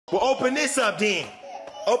Well, open this up then.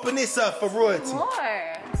 Open this up for royalty. More.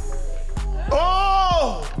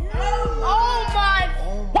 Oh! Oh my.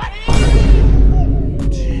 What?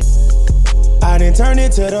 I done turned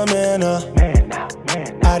it to the man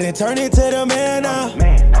I done turned it to the man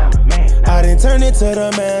I done turned it to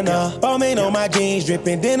the man Balmain on my jeans,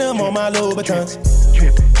 dripping denim on my Louboutins.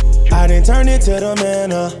 I done turned it to the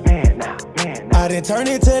man I done turned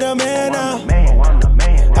it to the man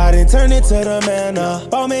I done turned it to the man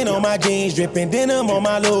Balmain on my jeans, dripping denim on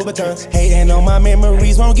my Louboutins. Hating on my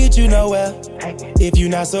memories won't get you nowhere. If you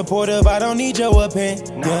not supportive, I don't need your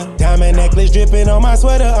opinion. Diamond necklace dripping on my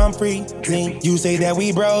sweater, I'm freezing. You say that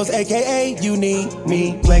we bros, aka you need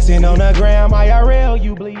me. Flexing on the gram, IRL,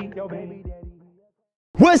 you bleed.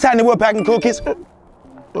 What's happening with Packing Cool Kids?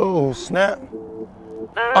 Oh, snap.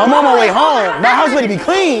 I'm on my way home. My house better be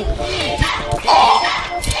clean. Oh.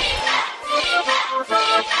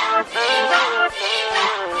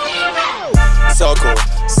 So cool,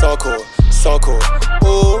 so cool, so cool.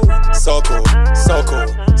 Ooh, so cool, so cool,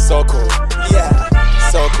 so cool. Yeah,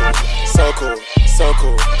 so cool, so cool, so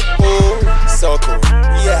cool. Ooh, so cool,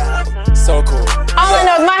 yeah, so cool. All I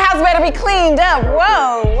know is my house better be cleaned up.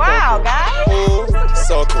 Whoa, wow, guys. Ooh,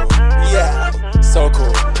 so cool, yeah, so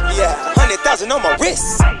cool, yeah. 100,000 on my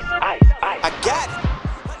wrist. I got it.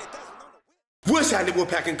 What's happening with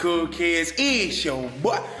Packing Cool Kids? It's your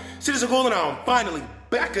boy, Citizen Cool, and I'm finally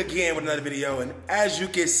back again with another video. And as you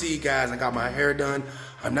can see, guys, I got my hair done.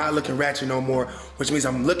 I'm not looking ratchet no more, which means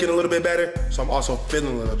I'm looking a little bit better, so I'm also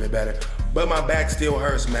feeling a little bit better. But my back still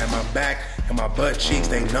hurts, man. My back and my butt cheeks,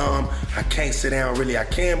 they numb. I can't sit down, really. I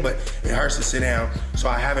can, but it hurts to sit down. So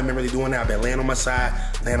I haven't been really doing that. I've been laying on my side,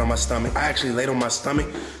 laying on my stomach. I actually laid on my stomach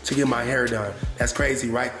to get my hair done. That's crazy,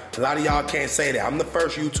 right? A lot of y'all can't say that. I'm the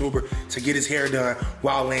first YouTuber to get his hair done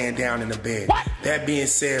while laying down in the bed. That being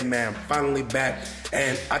said, man, I'm finally back.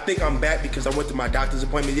 And I think I'm back because I went to my doctor's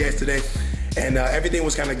appointment yesterday, and everything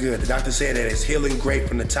was kind of good. The doctor said that it's healing great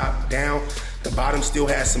from the top down. The bottom still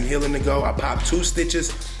has some healing to go. I popped 2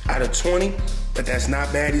 stitches out of 20, but that's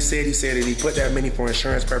not bad, he said. He said that he put that many for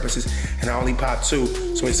insurance purposes, and I only popped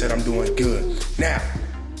 2, so he said I'm doing good. Now,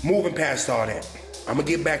 moving past all that, I'm gonna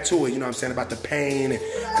get back to it, you know what I'm saying, about the pain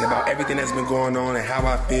and about everything that's been going on and how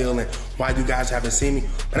I feel and why you guys haven't seen me.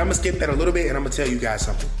 But I'm gonna skip that a little bit, and I'm gonna tell you guys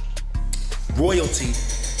something. Royalty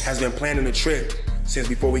has been planning a trip since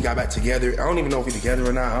before we got back together. I don't even know if we're together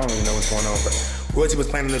or not. I don't even know what's going on, but Royalty was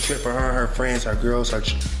planning a trip for her, her friends, her girls, her,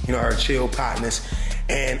 you know, her chill partners,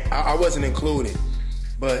 and I wasn't included.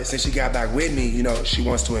 But since she got back with me, you know, she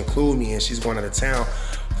wants to include me, and she's going out of town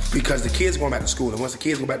because the kids going back to school. And once the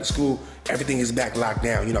kids go back to school, everything is back locked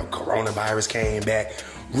down. You know, coronavirus came back,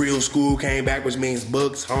 real school came back, which means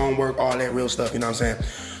books, homework, all that real stuff, you know what I'm saying?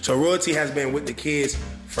 So Royalty has been with the kids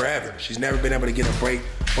forever. She's never been able to get a break.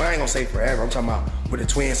 Well, I ain't gonna say forever. I'm talking about with the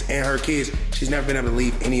twins and her kids. She's never been able to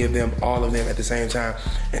leave any of them, all of them at the same time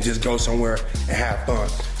and just go somewhere and have fun.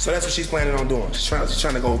 So that's what she's planning on doing. She's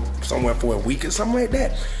trying to go somewhere for a week or something like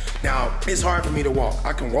that. Now, it's hard for me to walk.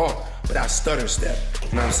 I can walk, but I stutter step.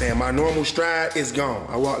 You know what I'm saying? My normal stride is gone.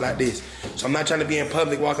 I walk like this. So I'm not trying to be in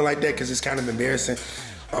public walking like that because it's kind of embarrassing.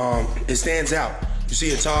 It stands out. You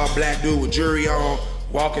see a tall black dude with jewelry on,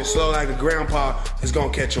 walking slow like a grandpa, it's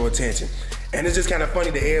gonna catch your attention. And it's just kind of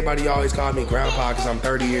funny that everybody always calls me grandpa because I'm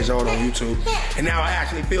 30 years old on YouTube. And now I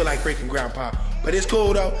actually feel like freaking grandpa. But it's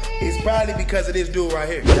cool though. It's probably because of this dude right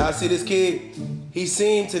here. Y'all see this kid? He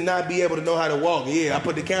seemed to not be able to know how to walk. Yeah, I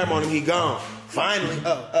put the camera on him, he gone. Finally,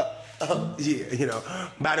 yeah, you know.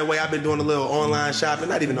 By the way, I've been doing a little online shopping,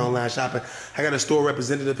 not even online shopping. I got a store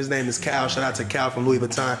representative, his name is Cal. Shout out to Cal from Louis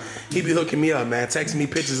Vuitton. He be hooking me up, man, texting me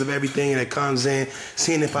pictures of everything that comes in,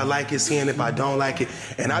 seeing if I like it, seeing if I don't like it.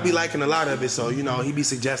 And I be liking a lot of it, so, you know, he be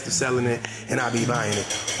suggesting selling it, and I be buying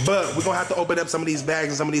it. But we're gonna have to open up some of these bags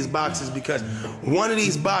and some of these boxes because one of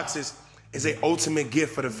these boxes is an ultimate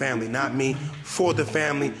gift for the family, not me, for the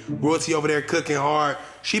family. Royalty over there cooking hard.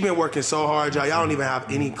 She been working so hard, y'all. Y'all don't even have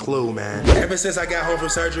any clue, man. Ever since I got home from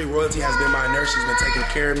surgery, Royalty has been my nurse. She's been taking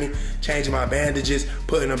care of me, changing my bandages,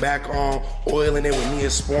 putting them back on, oiling it with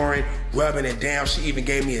Neosporin, rubbing it down. She even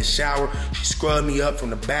gave me a shower. She scrubbed me up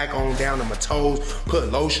from the back on down to my toes, put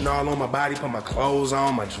lotion all on my body, put my clothes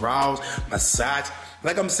on, my drawers, my socks.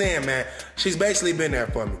 Like I'm saying, man, she's basically been there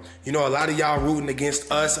for me. You know, a lot of y'all rooting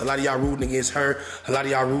against us, a lot of y'all rooting against her, a lot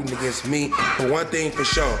of y'all rooting against me. But one thing for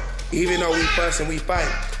sure, even though we fuss and we fight,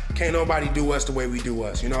 can't nobody do us the way we do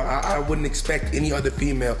us. You know, I wouldn't expect any other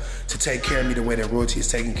female to take care of me the way that Royalty is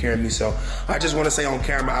taking care of me. So I just want to say on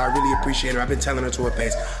camera, I really appreciate her. I've been telling her to her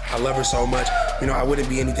face, I love her so much. You know, I wouldn't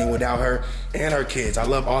be anything without her and her kids. I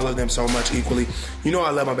love all of them so much equally. You know I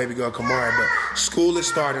love my baby girl, Kamari, but school is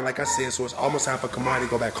starting, like I said, so it's almost time for Kamari to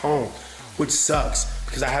go back home, which sucks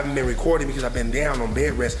because I haven't been recording because I've been down on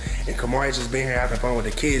bed rest, and Kamari's just been here having fun with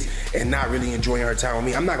the kids and not really enjoying her time with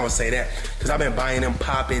me. I'm not gonna say that because I've been buying them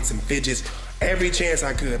pop-its and fidgets every chance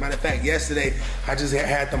I could. Matter of fact, yesterday, I just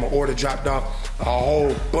had them an order dropped off, a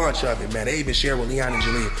whole bunch of it, man. They even shared with Leon and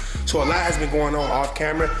Jalea. So a lot has been going on off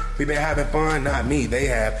camera. We've been having fun, not me, they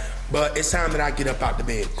have. But it's time that I get up out the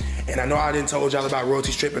bed. And I know I didn't told y'all about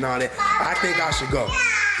royalty strip and all that. I think I should go.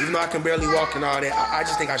 Even though I can barely walk and all that, I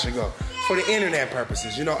just think I should go. For the internet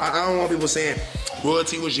purposes, you know, I don't want people saying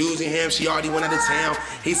royalty was using him, she already went out of town,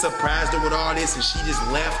 he surprised her with all this and she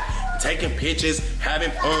just left. Taking pictures, having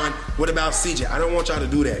fun. What about CJ? I don't want y'all to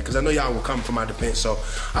do that because I know y'all will come for my defense. So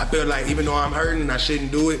I feel like even though I'm hurting and I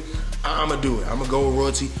shouldn't do it, I'm gonna do it. I'm gonna go with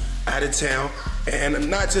royalty out of town, and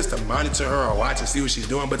not just to monitor her or watch and see what she's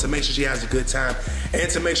doing, but to make sure she has a good time and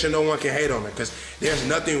to make sure no one can hate on her, because there's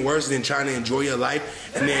nothing worse than trying to enjoy your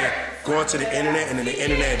life and then going to the internet and then the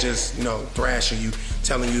internet just, you know, thrashing you,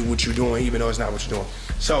 telling you what you're doing even though it's not what you're doing.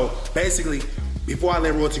 So basically, before I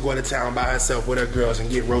let Royalty go to town by herself with her girls and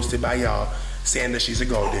get roasted by y'all saying that she's a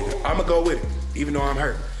gold digger, I'ma go with it, even though I'm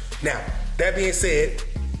hurt. Now, that being said,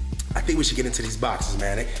 I think we should get into these boxes,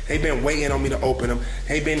 man. They've been waiting on me to open them.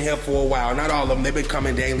 They've been here for a while. Not all of them, they've been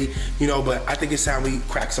coming daily, you know, but I think it's time we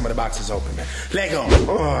crack some of the boxes open, man. Let go.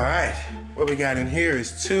 All right, what we got in here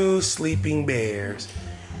is 2 sleeping bears.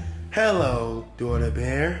 Hello, daughter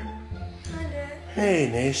bear. Hi, Dad. Hey,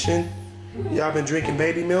 nation. Y'all been drinking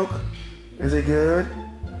baby milk? Is it good?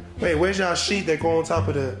 Wait, where's y'all sheet that go on top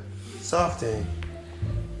of the soft thing?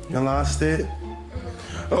 You lost it?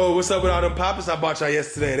 Oh, what's up with all them poppers I bought y'all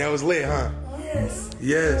yesterday? That was lit, huh? Yes.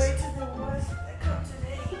 Yes. Wait till the ones that come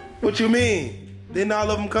today. What you mean? Didn't all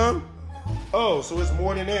of them come? Oh, so it's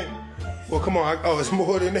more than that? Well, come on. Oh, it's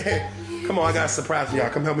more than that. Come on, I got a surprise for y'all.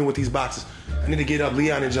 Come help me with these boxes. I need to get up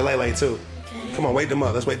Leon and Jalele too. Come on, wait them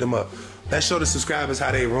up. Let's wait them up. Let's show the subscribers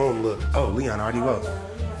how they room look. Oh, Leon already woke.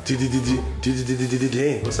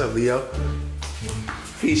 What's up, Leo?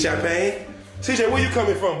 Feed champagne. CJ, where you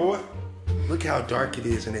coming from, boy? Look how dark it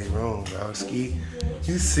is in their room, bro. Ski.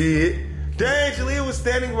 You see it? Dang, Jalea was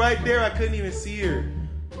standing right there. I couldn't even see her.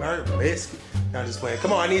 Not just playing.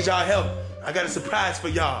 Come on, I need y'all help. I got a surprise for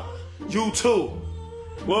y'all. You too.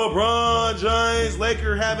 LeBron James,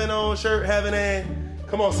 Laker having on shirt, having a.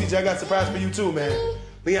 Come on, CJ, I got a surprise for you too, man.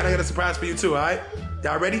 Leon, I got a surprise for you too, all right?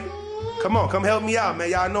 Y'all ready? Come on, come help me out,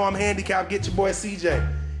 man. Y'all know I'm handicapped. Get your boy CJ.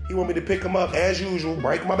 He want me to pick him up as usual.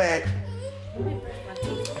 Break my back.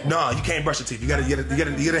 No, you can't brush your teeth. You gotta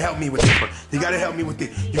help me with this first. You gotta help me with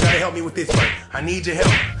this. You gotta help me with this first. I need your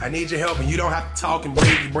help. I need your help, and you don't have to talk and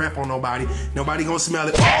breathe your breath on nobody. Nobody gonna smell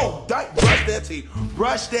it. Oh, brush that teeth.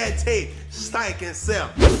 Brush that teeth. Stinking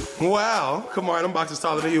self. Wow. Come on, them boxes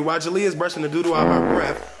taller than you. While Jalea's brushing the doo-doo out of her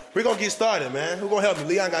breath, we're gonna get started, man. Who's gonna help me?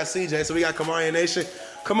 Leon got CJ, so we got Kamari Nation.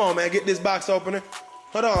 Come on, man. Get this box opener.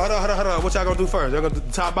 Hold on. What y'all gonna do first? Y'all gonna do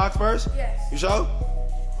the top box first? Yes. You sure? All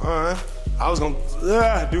right. I was gonna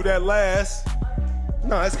do that last.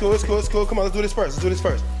 No, it's cool. Come on, let's do this first.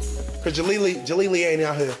 Cause Jalili ain't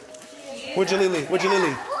out here. Where Jalili?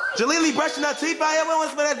 Jalili brushing her teeth out here. We want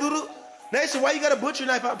to smell that doo-doo. Nation, why you got a butcher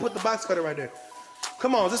knife out and put the box cutter right there?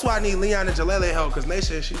 Come on, this is why I need Leon and Jalele help. Cause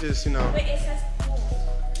Nation, she just, you know. Wait, it says cool.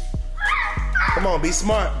 Come on, be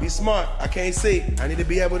smart. I can't see. I need to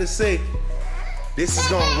be able to see. This is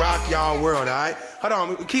gonna rock y'all world, all right? Hold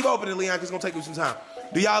on, keep opening, Leon, cause it's gonna take you some time.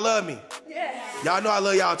 Do y'all love me? Yes. Y'all know I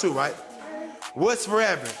love y'all too, right? What's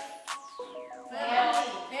forever?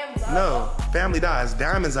 No, family dies.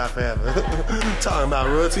 Diamonds are forever. Talking about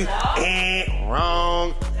royalty.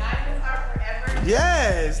 Wrong. Diamonds are forever.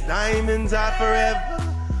 Yes, diamonds are forever.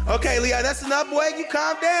 Okay, Leon, that's enough, boy. You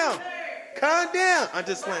calm down. Calm down. I'm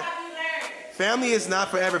just playing. Family is not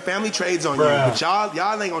forever. Family trades on you. But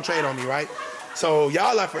y'all ain't gonna trade on me, right? So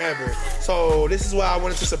y'all are forever. So this is why I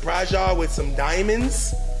wanted to surprise y'all with some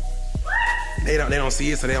diamonds. They don't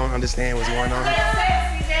see it, so they don't understand what's going on.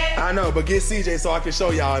 I know, but get CJ so I can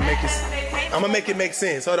show y'all and make it. I'm gonna make it make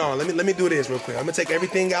sense. Hold on, let me do this real quick. I'm gonna take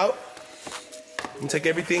everything out. Bless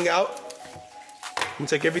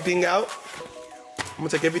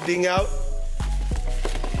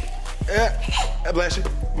you.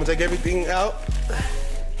 I'm gonna take everything out.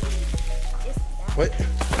 What?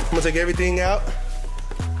 I'm gonna take everything out.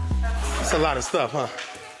 That's a lot of stuff, huh?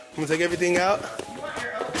 I'm gonna take everything out.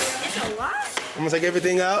 It's a lot. I'm gonna take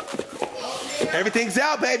everything out. Everything's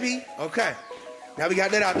out, baby. Okay. Now we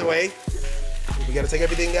got that out the way. We gotta take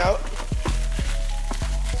everything out.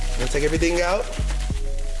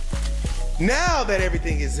 Now that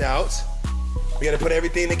everything is out, we gotta put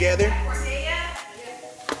everything together.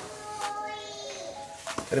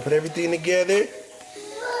 Gotta put everything together.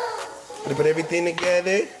 Gotta put everything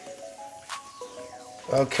together.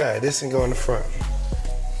 Okay, this can go in the front.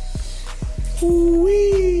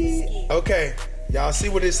 Ooh-wee. Okay, y'all see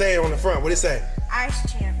what it say on the front? What it say?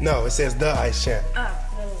 Ice champ. No, it says the ice champ.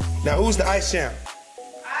 Now who's the ice champ?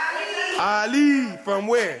 Ali. From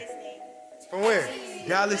where? From where?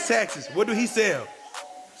 Dallas, Texas. What do he sell?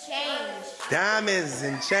 Change. Diamonds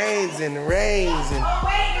and chains and rings and Oh,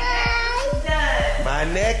 wait, the necklace done.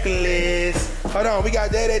 my necklace. Hold on, we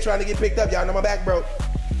got Day trying to get picked up. Y'all know my back broke.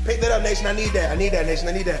 Pick that up, Nation. I need that. I need that, Nation.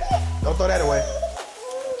 I need that. Don't throw that away.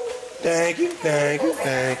 Thank you, thank you,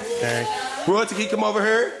 thank you, thank you. Royalty, can you come over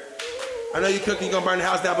here? I know you cooking, you gonna burn the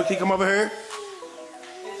house down, but can you come over here?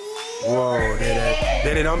 Whoa,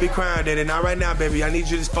 Day, don't be crying, Day. Not right now, baby. I need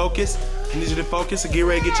you to focus. I need you to focus and get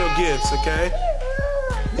ready to get your gifts, okay?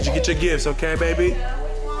 Did you get your gifts, okay, baby?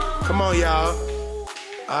 Come on, y'all. All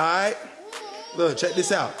right. Look, check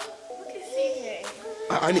this out.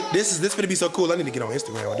 I need this gonna be so cool. I need to get on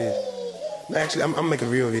Instagram with this. Actually, I'm making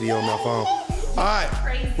a real video on my phone. All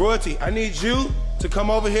right, Royalty, I need you to come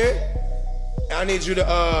over here. I need you to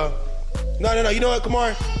no. You know what,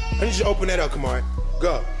 Kamari? I need you to open that up, Kamari.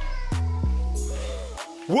 Go.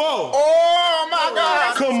 Whoa! Oh my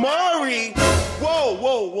God! Kamari! Whoa!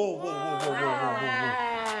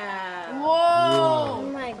 Oh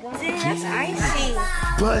my god. That's icy.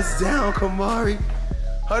 Bust down, Kamari.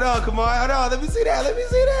 Hold on, Kamari. Hold on. Let me see that. Let me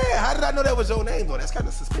see that. How did I know that was your name, though? That's kind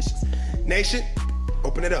of suspicious. Nation,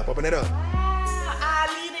 open it up. Open it up.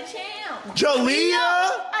 Ali the champ. Jalea?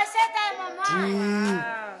 I said that in my mind.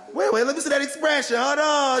 Wait. Let me see that expression. Hold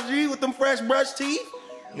on, G, with them fresh brush teeth.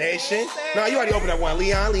 Nation. No, you already opened that one.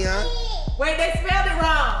 Leon. Wait, they spelled it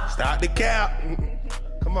wrong. Stop the cap.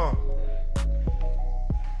 Come on.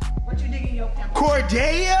 What you digging your camera?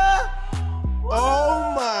 Cordelia?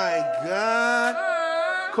 Oh my God.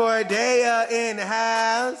 Cordelia in the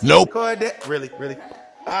house. Nope. Really?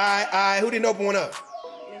 All right. Who didn't open one up?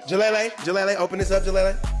 Jalele, open this up,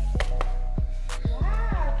 Jalele.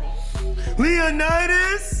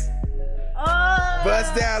 Leonidas. Oh.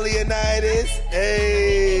 Bust down, Leonidas.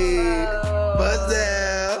 Hey. Bust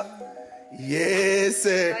down. Yes,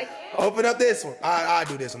 sir. Open up this one. I'll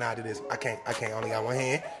do this one. I can't. I only got one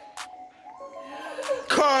hand.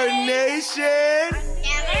 Carnation.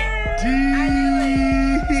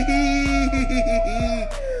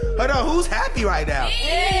 Hold on, who's happy right now?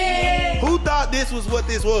 Who thought this was what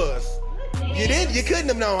this was? You didn't. You couldn't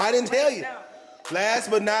have known. I didn't tell you. Last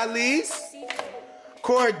but not least,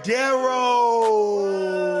 Cordero.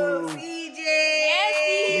 CJ.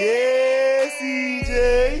 Yes,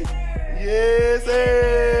 CJ. Yes,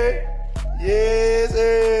 sir. Yes,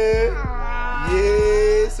 sir.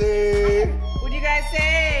 Yes, sir. What do you guys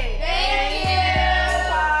say?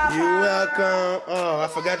 Thank you. You're welcome. Oh, I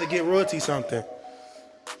forgot to get Royalty something.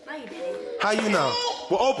 No, you didn't. How you know?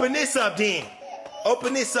 Well, open this up then.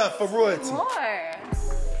 Open this up for Royalty. More.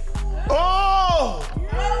 Oh!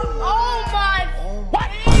 Oh my. What?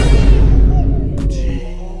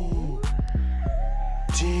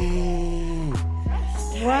 Dang.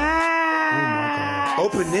 Wow.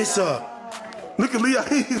 Open this up. Look at Leah.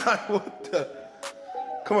 He's like, what the?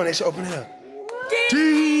 Come on, they should open it up.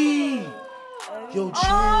 Dang. Yo,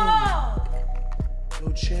 chain.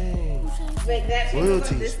 Yo, chain. Wait, that's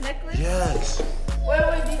Royalties. this necklace? Yes. Wait,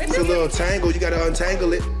 It's a little tangle. You gotta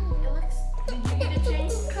untangle it. did you get a chain?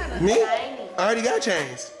 Kind of Me? tiny. I already got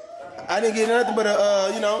chains. I didn't get nothing but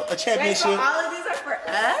a Wait, so championship. all of these are for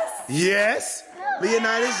us? Yes.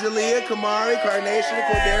 Leonidas, Jalea, Kamari, Carnation,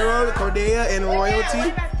 Cordero, Cordelia, and Royalty. What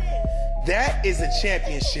about this? That is a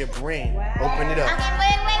championship ring. Open it up. Okay,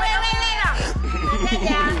 wait. Put that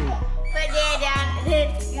down. Put that down. Do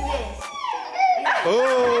this.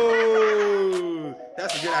 Oh,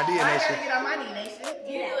 that's a good idea, I Nation. gotta get on my knee, Nation.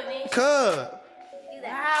 You do it, Nation. Cub.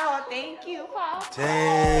 Wow, thank you, Paul.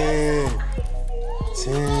 Dang.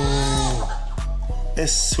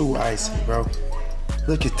 It's too icy, bro.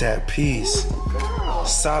 Look at that piece.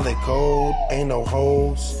 Solid gold, ain't no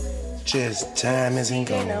holes, just diamonds and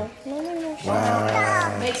gold. Wow.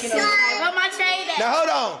 Put my chain down. Now hold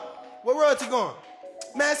on. Where Royalty going?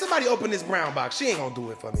 Man, somebody open this brown box. She ain't gonna do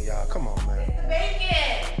it for me, y'all. Come on, man.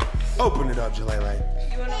 Bacon. Open it up, Jalele.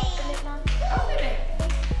 You wanna open it now? Open it.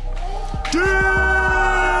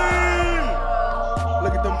 Damn!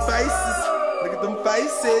 Look at them faces. Look at them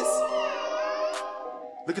faces.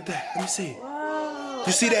 Look at that. Let me see.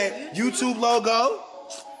 You see that YouTube logo?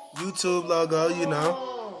 YouTube logo, you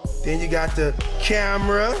know. Then you got the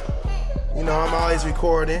camera. You know, I'm always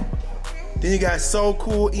recording. Then you got So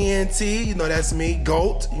Cool ENT. You know that's me.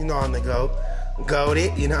 Goat. You know I'm the GOAT.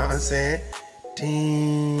 Goated. You know what I'm saying?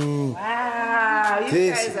 Ding. Wow,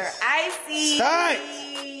 you guys are icy. Tight.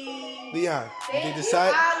 Leon, you did the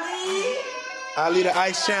site? Ali the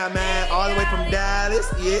Ice Champ, man, all the way from Dallas.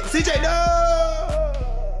 Yeah, CJ, no!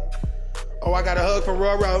 Oh, I got a hug from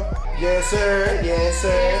Roro. Yes, sir. Yes,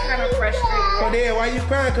 sir. Kind of frustrated. Oh, damn, why you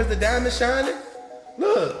crying? Because the diamond's shining?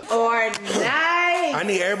 Look. Or nice. I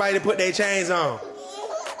need everybody to put their chains on.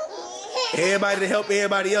 Everybody to help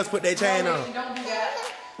everybody else put their chain on. Don't do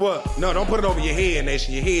that. What? No, don't put it over your head,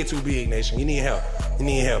 Nation. Your head too big, Nation. You need help. You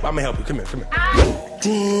need help. I'm gonna help you. Come here, come here.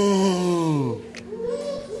 Dang.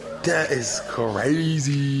 That is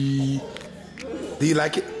crazy. Do you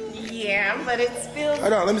like it? Yeah, but it feels.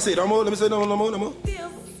 Hold on, let me see. Don't move. Let me see. No more.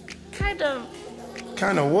 Feels kind of.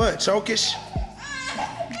 Kind of what? Chokish?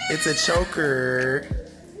 It's a choker.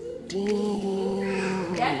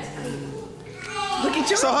 Dang. Look at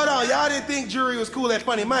you. So hold on, y'all didn't think jewelry was cool at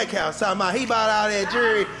Funny Mike house. Talking about he bought all that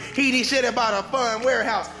jewelry. He should have bought a fun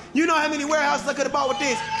warehouse. You know how many warehouses I could have bought with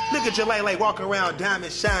this? Look at Jalay like walking around,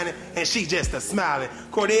 diamonds shining, and she just a smiling.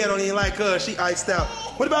 Cordell don't even like her, she iced out.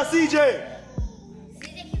 What about CJ?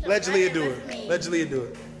 Let Jalea do it. Let Jalea do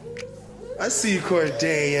it. I see you,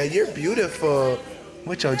 Cordelia. You're beautiful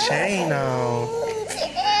with your chain on.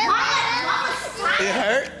 It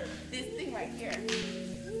hurt? This thing right here.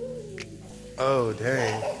 Oh,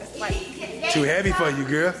 dang. Too heavy for you,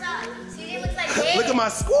 girl. Like Look at my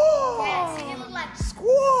squaw.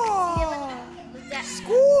 Squaw.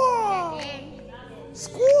 Squaw.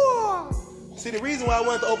 Squaw. See, the reason why I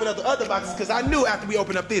wanted to open up the other boxes is because I knew after we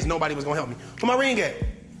opened up this, nobody was going to help me. Where my ring at?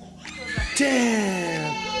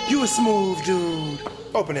 Damn. You a smooth dude.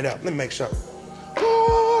 Open it up. Let me make sure.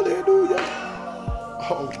 Hallelujah.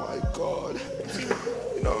 Oh, my God.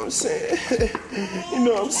 You know what I'm saying? You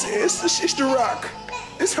know what I'm saying? It's the rock.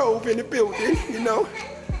 It's Hove in the building, you know?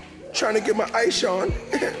 Trying to get my ice on.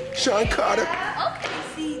 Sean Carter. Okay,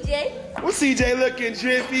 CJ. Well, CJ looking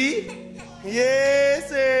drippy. Yes,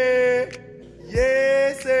 sir.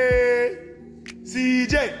 Yes, sir.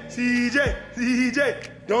 CJ.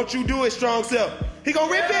 Don't you do it, strong self. He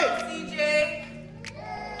gonna rip it. CJ.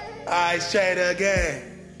 Ice trader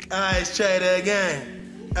again. Ice trader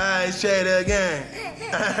again. Ice trader again.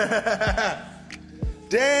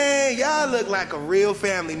 Dang, y'all look like a real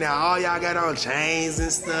family now. All y'all got on chains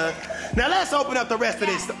and stuff. Now let's open up the rest of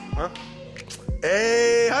this stuff. Huh?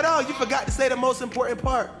 Hey, hold on. You forgot to say the most important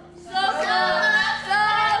part.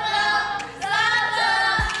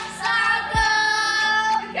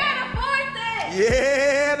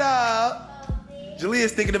 Yeah, dog.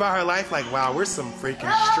 Jalea's thinking about her life like, wow, we're some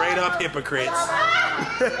freaking straight up hypocrites.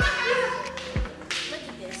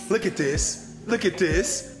 Look at this. Look at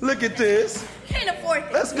this. Look at this. Can't afford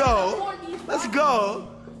this. Let's go. Let's go.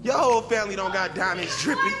 Your whole family don't got diamonds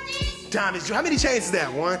dripping. Diamonds dripping. How many chains is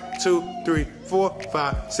that? 1, 2, 3, 4,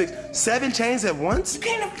 5, 6, 7 chains at once? You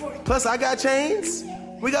can't afford it. Plus I got chains.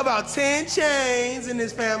 We got about 10 chains in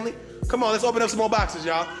this family. Come on, let's open up some more boxes,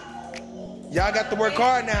 y'all. Y'all got to work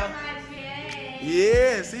hard now.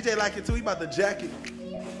 Yeah, CJ like it too. He about to jacket.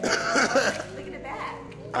 Look at the back.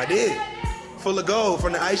 I did. Full of gold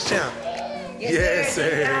from the Ice Champ. Yes,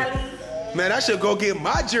 sir. Man, I should go get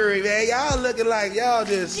my jewelry, man. Y'all looking like y'all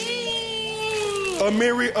just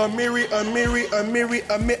Amiri.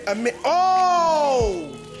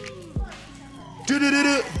 Oh!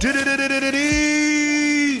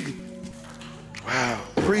 Wow,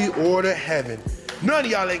 pre-order heaven. None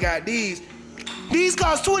of y'all ain't got these. These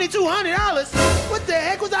cost $2,200. What the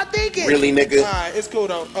heck was I thinking? Really, nigga? All right, it's cool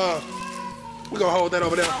though. We're gonna hold that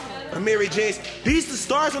over there. Amiri jeans. These the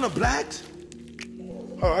stars on the blacks?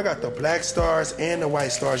 Oh, I got the black stars and the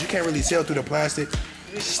white stars. You can't really tell through the plastic.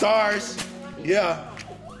 Stars. Yeah.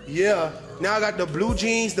 Yeah. Now I got the blue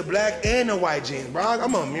jeans, the black, and the white jeans. Bro,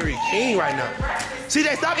 I'm a Amiri king right now.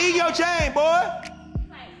 CJ, stop eating your chain, boy.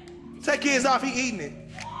 Take his off, he eating it.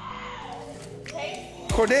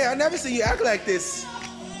 Corday, I never seen you act like this.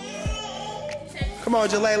 Come on,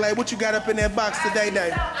 Jalele, what you got up in that box today,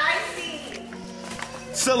 Dave?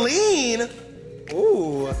 Celine.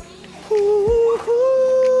 Ooh.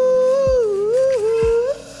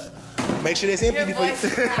 Make sure that's empty before you.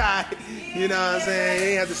 You know what I'm saying? You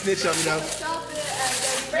ain't have to snitch on me, though.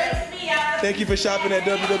 Thank you for shopping at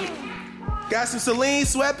WW. Got some Celine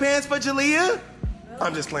sweatpants for Jalea?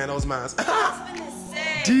 I'm just playing those mines.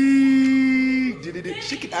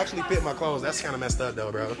 She could actually fit my clothes. That's kind of messed up,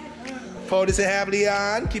 though, bro. Fold this in half,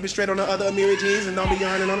 Leon. Keep it straight on the other Amiri jeans and don't be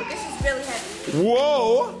yarning on it. This is really heavy.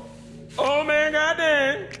 Whoa. Oh, man,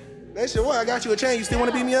 goddamn. That's your what? I got you a chain. You still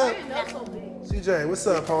want to beat me up? CJ, what's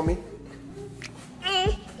up, homie?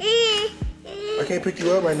 I can't pick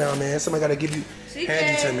you up right now, man. Somebody gotta give you,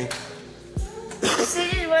 hand you to me.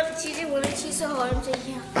 She's so hard. I'm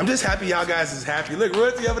taking her. I'm just happy y'all guys is happy. Look,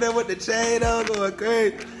 Royalty over there with the chain on going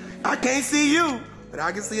crazy. I can't see you, but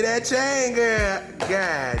I can see that chain, girl.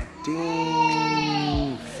 God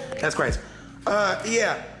damn. That's crazy.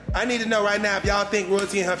 Yeah. I need to know right now if y'all think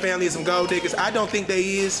Royalty and her family is some gold diggers. I don't think they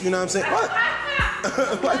is. You know what I'm saying? What?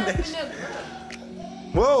 What?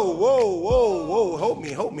 Whoa, whoa, whoa, whoa. Help me,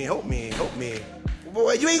 help me, help me, help me.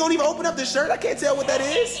 Boy, you ain't gonna even open up this shirt? I can't tell what that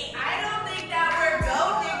is. I don't think that we're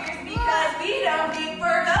gold diggers because we don't dig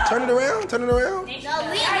for gold. Turn it around, turn it around. No,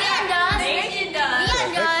 Leon does. Nation does.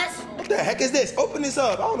 Leon does. What the heck is this? Open this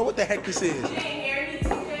up. I don't know what the heck this is. You didn't hear me,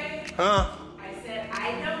 TJ? Huh? I said,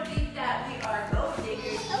 I don't think that we are gold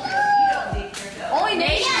diggers because we don't dig for gold. Only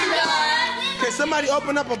Nation does. Can somebody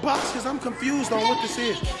open up a box? Because I'm confused on what this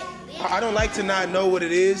is. I don't like to not know what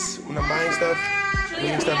it is when I'm buying stuff.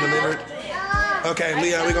 Getting stuff delivered. Okay,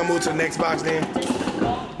 Leon, we're gonna move to the next box then.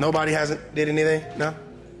 Nobody did anything? No?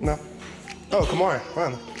 No? Oh, come on,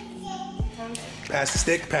 finally. Pass the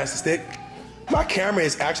stick, pass the stick. My camera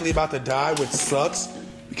is actually about to die, which sucks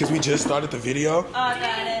because we just started the video. Oh, I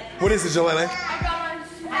got it. What is it, Jalele?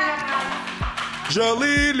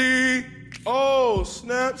 Jalili! Oh,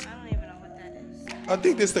 snaps. I don't even know what that is. I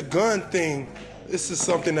think this is the gun thing. This is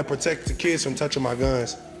something that protects the kids from touching my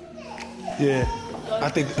guns. Yeah. I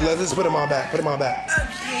think, let's put them all back. Put them all back.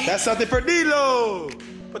 That's something for D-Lo.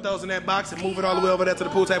 Put those in that box and move it all the way over there to the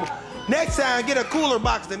pool table. Next time, get a cooler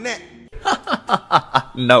box than that.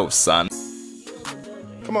 No, son.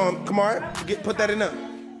 Come on, put that in there.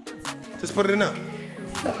 Just put it in there.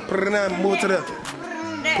 Put it in there and move it to the,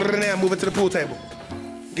 put it in there and move it to the pool table.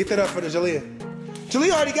 Get that up for the Jalea.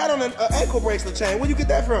 Jalea already got on an ankle bracelet chain. Where you get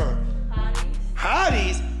that from?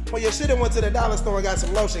 Hotties? Well, you should have went to the dollar store and got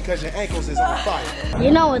some lotion because your ankles is on fire.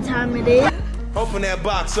 You know what time it is. Open that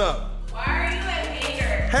box up. Why are you a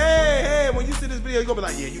hater? Hey, when you see this video, you're going to be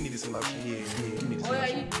like, yeah, you needed some lotion. Yeah, you needed some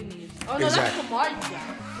lotion. You do need it. Oh, no, Exactly. that's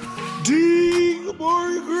Kamari. D,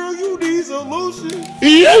 Kamari, girl, you need some lotion.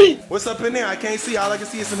 What's up in there? I can't see. All I can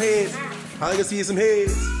see is some heads. All I can see is some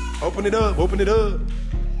heads. Open it up. Open it up.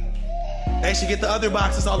 Actually, get the other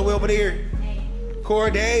boxes all the way over there.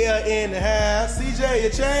 Cordelia in the house. CJ,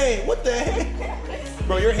 your chain. What the heck?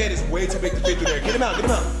 Bro, your head is way too big to fit through there. Get him out. Get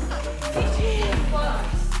him out.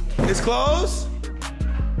 It's closed.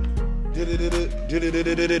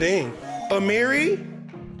 Ding.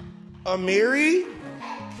 Amiri.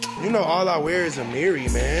 You know all I wear is Amiri,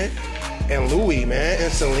 man. And Louis, man.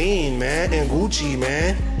 And Celine, man. And Gucci,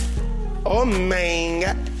 man. Oh,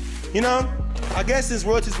 man. You know, I guess since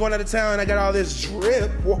Royalty's going out of town, I got all this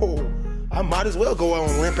drip. Whoa. I might as well go out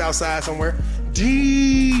and limp outside somewhere.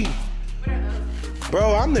 D.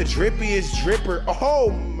 Bro, I'm the drippiest dripper.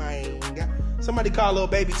 Oh, my God. Somebody call little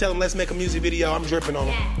baby, tell him let's make a music video. I'm dripping on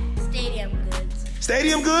him. Yeah, Stadium Goods.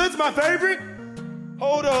 Stadium Goods, my favorite?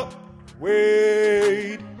 Hold up.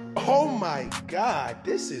 Wait. Oh, my God.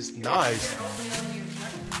 This is nice.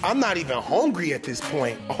 I'm not even hungry at this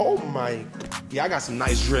point. Oh, my. Yeah, I got some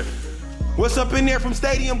nice drip. What's up in there from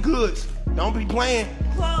Stadium Goods? Don't be playing.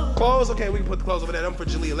 Clothes? Okay, we can put the clothes over there. Them for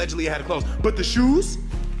Jalea. Let Jalea have the clothes. But the shoes?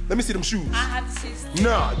 Let me see them shoes. I have to see.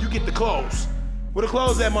 Nah, you get the clothes. Where the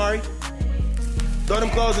clothes at, Mari? Throw them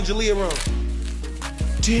clothes in Jalea room.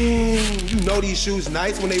 Dang, you know these shoes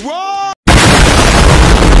nice when they roll.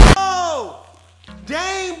 Oh,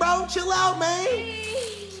 dang, bro, chill out, man.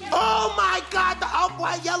 Oh my God, the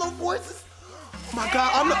off-white yellow forces. Oh my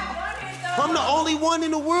God, I'm the only one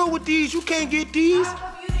in the world with these. You can't get these.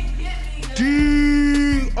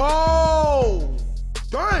 Oh,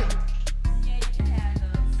 dang.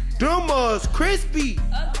 Them was crispy.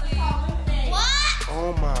 What?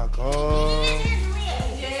 Oh my God.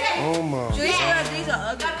 Oh my God. These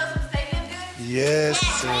are ugly. Yes,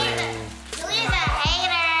 sir. Julie's a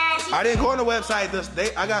hater. I didn't go on the website.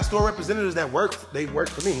 I got store representatives that work. They work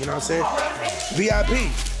for me. You know what I'm saying? VIP.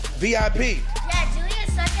 Yeah,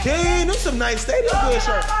 Julie's such a Dang, them some nice Stadium Goods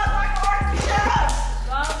shirts.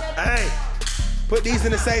 Hey, put these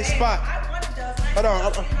in the safe spot. Hold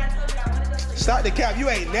on. Stop the cap. You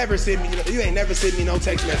ain't never sent me no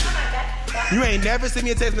text message. You ain't never sent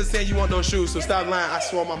me a text message saying you want those shoes. So stop lying. I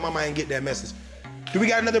swear my mama ain't get that message. Do we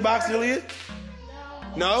got another box, Julia?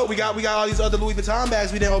 No, we got all these other Louis Vuitton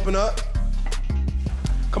bags we didn't open up.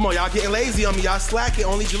 Come on, y'all getting lazy on me. Y'all slacking.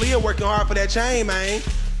 Only Jalea working hard for that chain, man.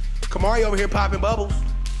 Kamari over here popping bubbles.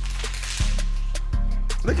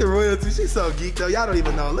 Look at Royalty. She's so geeked though. Y'all don't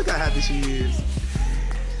even know. Look how happy she is.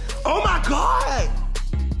 Oh my God.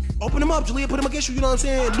 Open them up, Jalea. Put them against you. You know what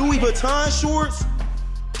I'm saying? Louis Vuitton shorts.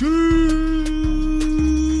 Dude.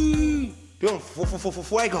 Doing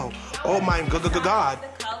fuego. Oh my god. The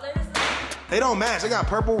colors. They don't match. They got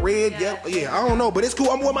purple, red, yellow. Yeah, I don't know, but it's cool.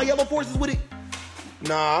 I'm wearing my yellow forces with it.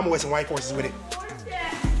 Nah, I'm wearing some white forces with it.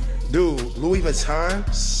 Dude, Louis Vuitton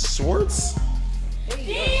shorts?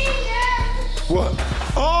 What?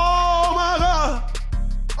 Oh my god!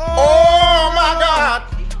 Oh my god!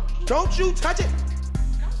 Don't you touch it!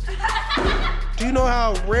 Do you know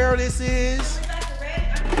how rare this is?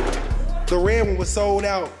 The red one was sold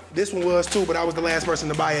out. This one was too, but I was the last person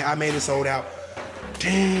to buy it. I made it sold out.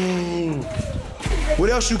 Dang. What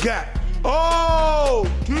else you got? Oh,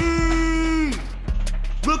 dang.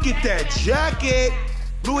 Look at that jacket.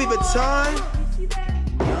 Louis Vuitton.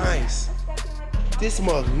 Nice. This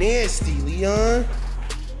mug nasty, Leon.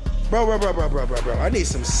 Bro. I need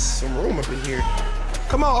some room up in here.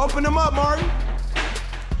 Come on, open them up, Martin.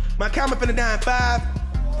 My camera finna die in 5,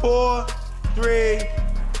 4, 3,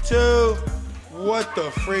 2. What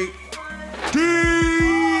the freak?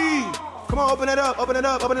 Dang! Come on, open it up,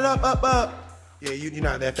 up. Yeah, you're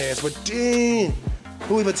not that fast, but dang.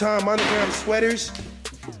 Louis Vuitton monogram sweaters.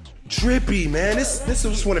 Drippy, man. This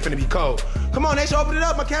one finna be cold. Come on, Nation, open it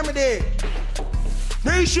up. My camera dead.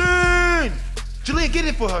 Nation! Jalea, get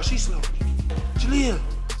it for her. She's slow. Jalea.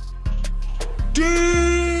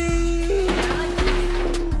 Dang!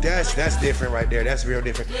 That's different right there. That's real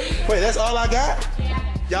different. Wait, that's all I got? Yeah.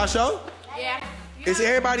 Y'all show? Yeah. Is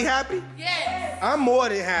everybody happy? Yes. I'm more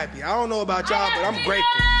than happy. I don't know about y'all, but I'm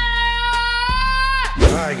grateful.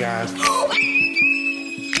 All right, guys. I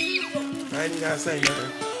ain't even gotta say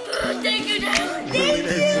nothing. Thank you, Dad.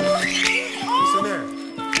 What's in there?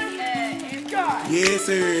 Yes,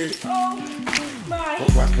 sir. Oh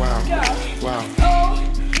my. Wow. God. Wow. Oh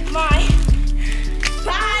my.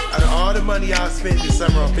 Bye. Out of all the money y'all spent this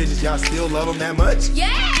summer on fidgets, y'all still love them that much?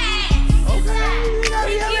 Yes. Okay.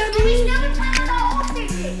 Thank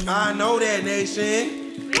you. I know that,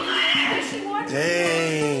 Nation.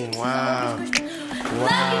 Dang. Wow.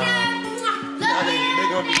 They're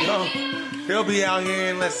gonna be gone. They'll be out here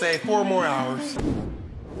in, let's say, 4 more hours.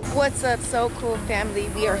 What's up, So Cool family?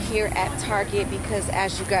 We are here at Target because,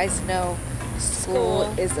 as you guys know,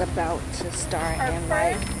 school is about to start in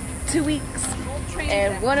like 2 weeks.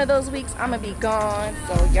 And one of those weeks I'm gonna be gone,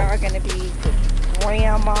 so y'all are gonna be with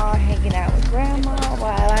grandma, hanging out with grandma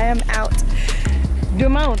while I am out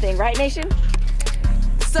doing my own thing, right, Nation?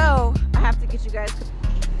 So I have to get you guys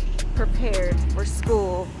prepared for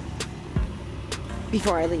school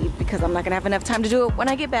before I leave because I'm not gonna have enough time to do it when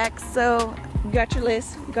I get back. So you got your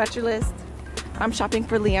list, I'm shopping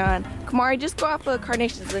for Leon. Kamari, just go off of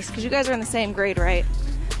Carnation's list because you guys are in the same grade, right?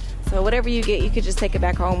 So whatever you get, you could just take it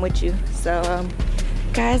back home with you. So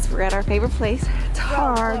guys, we're at our favorite place,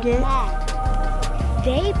 Target. Mom,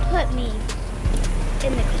 they put me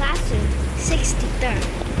in the classroom 63rd.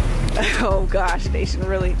 Oh gosh, Nation,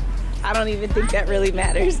 really? I don't even think that really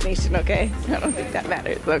matters, Nation, okay? I don't think that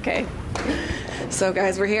matters, okay? So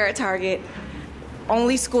guys, we're here at Target.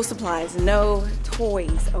 Only school supplies, no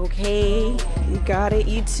toys, okay? You got it,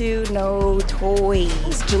 you two, no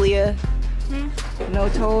toys. Julia, no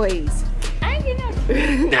toys. I ain't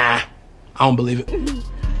gonna. Nah, I don't believe it.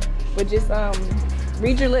 But just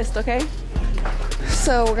read your list, okay?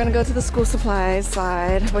 So we're gonna go to the school supplies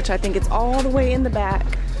side, which I think it's all the way in the back.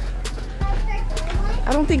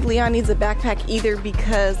 I don't think Leon needs a backpack either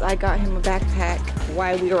because I got him a backpack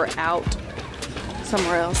while we were out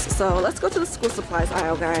somewhere else. So let's go to the school supplies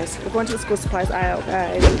aisle, guys. We're going to the school supplies aisle,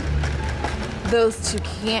 guys. Those two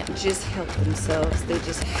can't just help themselves. They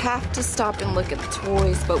just have to stop and look at the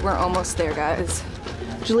toys, but we're almost there, guys.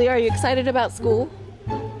 Julie, are you excited about school?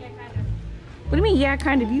 What do you mean, yeah,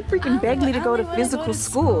 kind of? You freaking begged me to go to physical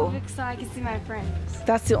school. So I can see my friends.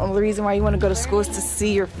 That's the only reason why you want to go to school is to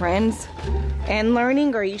see your friends and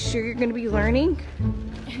learning. Are you sure you're going to be learning?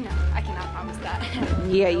 No, I cannot promise that.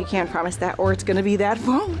 Yeah, you can't promise that, or it's going to be that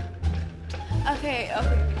phone. Okay.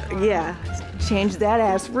 Yeah, change that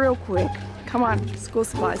ass real quick. Come on, school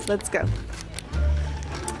supplies, let's go.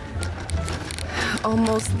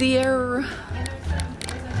 Almost there.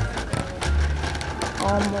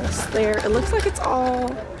 Almost there. It looks like it's all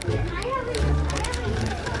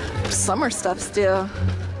summer stuff still.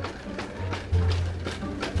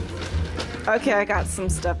 Okay, I got some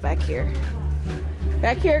stuff back here.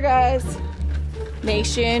 Back here, guys.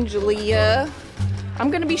 Nation, Julia. I'm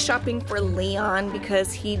gonna be shopping for Leon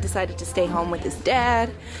because he decided to stay home with his dad.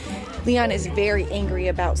 Leon is very angry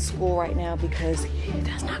about school right now because he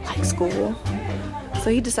does not like school. So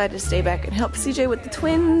he decided to stay back and help CJ with the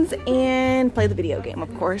twins and play the video game,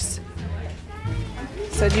 of course.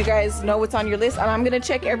 So do you guys know what's on your list? And I'm gonna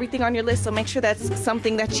check everything on your list, so make sure that's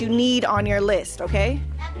something that you need on your list, okay?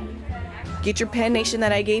 Get your pen, Nation,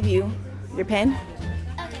 that I gave you. Your pen?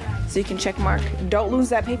 So you can check mark. Don't lose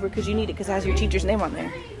that paper because you need it because it has your teacher's name on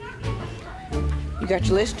there. You got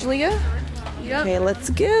your list, Julia? Yep. Okay, let's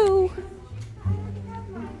go.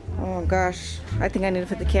 Oh gosh, I think I need to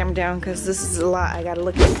put the camera down because this is a lot I gotta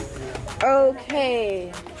look at.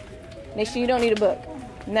 Okay. Nation, you don't need a book.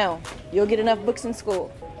 No, you'll get enough books in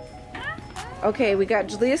school. Okay, we got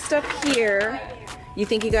Julia's stuff here. You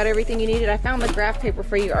think you got everything you needed? I found the graph paper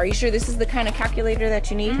for you. Are you sure this is the kind of calculator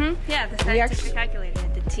that you need? Yeah, the scientific calculator,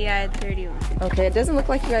 the TI-31. Okay, it doesn't look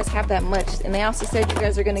like you guys have that much. And they also said you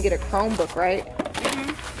guys are gonna get a Chromebook, right?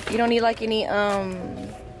 You don't need like any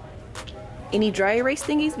dry erase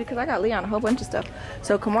thingies because I got Leon a whole bunch of stuff.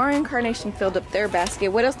 So Kamara and Carnation filled up their basket.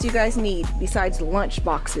 What else do you guys need besides lunch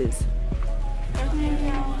boxes?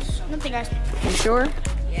 Nothing else. You sure?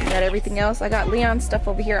 Yeah. Got everything else? I got Leon's stuff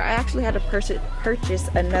over here. I actually had to purchase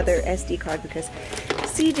another SD card because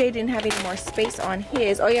CJ didn't have any more space on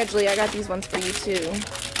his. Oh yeah, Julie, I got these ones for you too.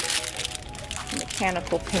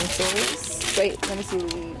 Mechanical pencils. Wait, let me see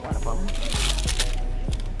one of them.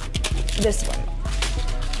 This one.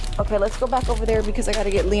 Okay, let's go back over there because I got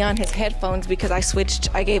to get Leon his headphones because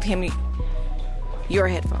I gave him your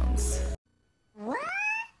headphones.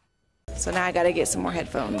 So now I got to get some more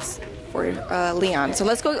headphones for Leon. So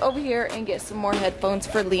let's go over here and get some more headphones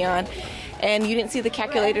for Leon. And you didn't see the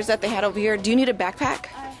calculators that they had over here. Do you need a backpack?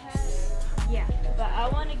 Yeah, but I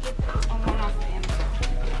want to get one off of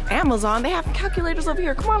Amazon. Amazon? They have calculators over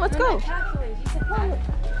here. Come on, let's go.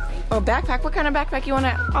 Oh, backpack? What kind of backpack you want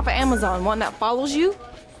off of Amazon? One that follows you?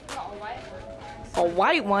 A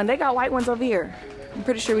white one? They got white ones over here. I'm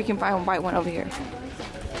pretty sure we can find a white one over here.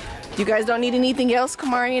 You guys don't need anything else,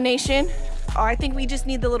 Kamaria Nation? Oh, I think we just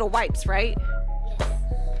need the little wipes, right?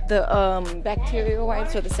 The bacterial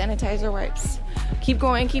wipes or the sanitizer wipes. Keep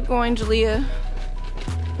going, Julia.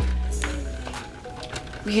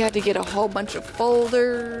 We had to get a whole bunch of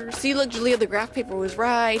folders. See, look, Julia, the graph paper was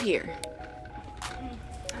right here.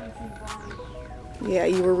 Yeah,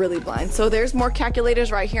 you were really blind. So there's more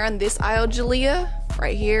calculators right here on this aisle, Julia.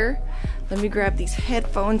 Right here. Let me grab these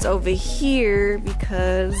headphones over here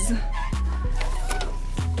because...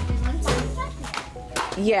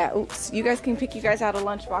 Yeah, oops. You guys can pick you guys out a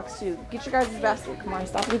lunchbox too. Get your guys' basket. Come on,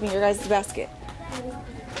 stop leaving your guys' basket.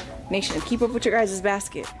 Nation, keep up with your guys'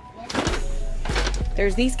 basket.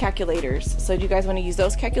 There's these calculators. So do you guys want to use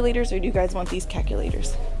those calculators or do you guys want these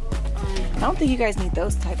calculators? I don't think you guys need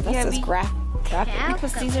those types. That says graph.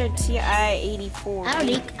 Because these are TI-84. I don't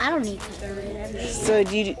need calculators. So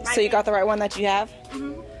you got the right one that you have?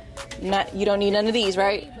 Mm-hmm. You don't need none of these,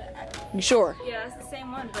 right? You sure? Yeah, it's the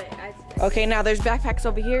same one, but Okay, now there's backpacks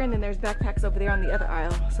over here and then there's backpacks over there on the other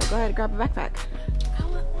aisle. So go ahead and grab a backpack.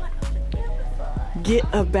 Get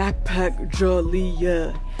a backpack,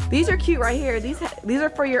 Julia. These are cute right here. These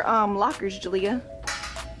are for your lockers, Julia.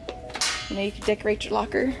 You know, you can decorate your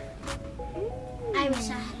locker. I wish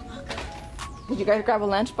I had a locker. Did you guys grab a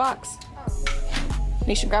lunchbox?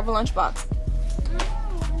 Nation, grab a lunchbox.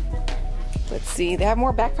 Let's see, they have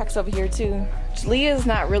more backpacks over here too. Julia's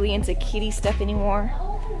not really into kitty stuff anymore.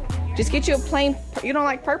 Just get you a plain, you don't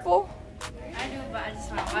like purple? I do, but I just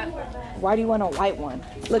want a white one. Why do you want a white one?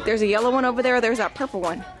 Look, there's a yellow one over there, there's that purple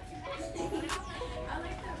one.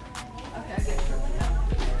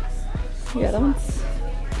 Yeah, that one's...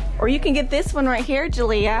 Or you can get this one right here,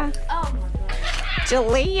 Julia. Oh.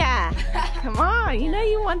 Julia! Come on, you know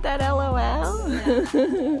you want that LOL.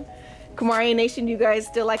 Kamaria Nation, do you guys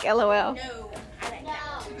still like LOL? No.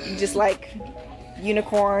 You just like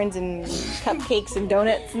unicorns and cupcakes and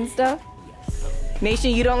donuts and stuff?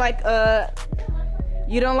 Nation, you don't like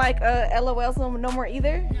LOLs no more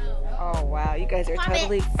either? No. Oh wow, you guys are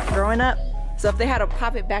totally growing up. So if they had a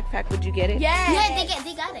pop-it backpack, would you get it? Yeah, they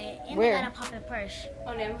got it. And Where? they got a pop-it purse.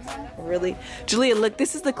 On Amazon. Really? Julia, look,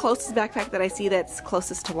 this is the closest backpack that I see that's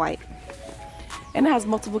closest to white. And it has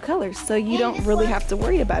multiple colors, so you don't really have to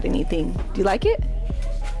worry about anything. Do you like it?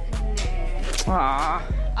 Nah. Aww.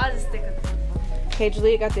 I'll just stick with it. Okay,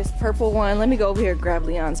 Julia got this purple one. Let me go over here and grab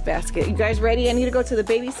Leon's basket. You guys ready? I need to go to the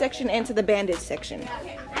baby section and to the bandage section.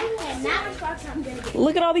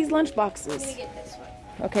 Look at all these lunch boxes.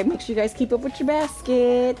 Okay, make sure you guys keep up with your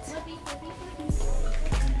basket.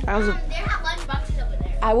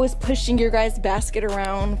 I was pushing your guys' basket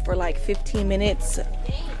around for like 15 minutes.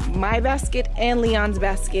 My basket and Leon's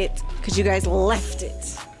basket, because you guys left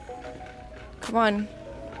it. Come on.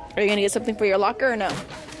 Are you gonna get something for your locker or no?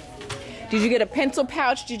 Did you get a pencil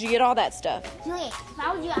pouch? Did you get all that stuff?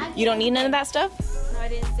 You don't need none of that stuff? No, I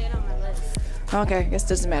didn't say it on my list. Okay, I guess it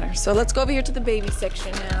doesn't matter. So let's go over here to the baby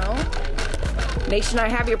section now. Nation, I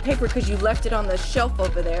have your paper because you left it on the shelf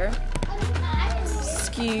over there.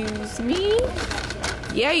 Excuse me?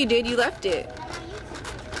 Yeah, you did. You left it.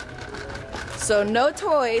 So no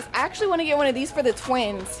toys. I actually want to get one of these for the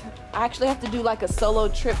twins. I actually have to do like a solo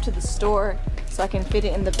trip to the store so I can fit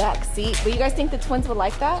it in the back seat. But you guys think the twins would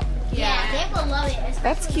like that? Yeah, they will love it.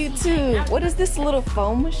 That's cute too. What is this little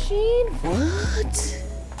foam machine? What?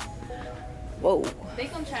 Whoa. They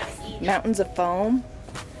gonna try to eat. Mountains of foam.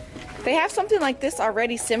 They have something like this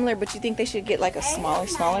already similar, but you think they should get like a smaller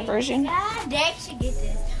version? Yeah, they should get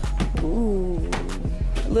this. Ooh.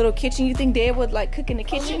 Little kitchen. You think Dad would like cook in the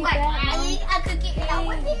kitchen? I could get it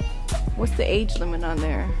with it. What's the age limit on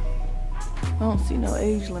there? I don't see no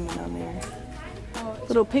age limit on there.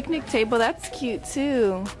 Little picnic table. That's cute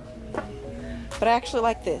too. But I actually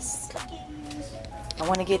like this. I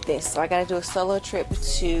want to get this, so I got to do a solo trip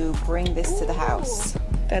to bring this to the house.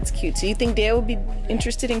 That's cute. So you think Dad would be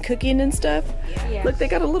interested in cooking and stuff? Yeah. Look, they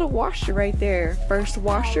got a little washer right there. First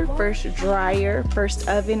washer, first dryer, first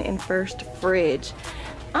oven, and first fridge.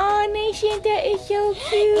 Oh, Nation, that is so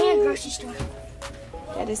cute. And grocery store.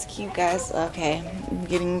 That is cute, guys. Okay, I'm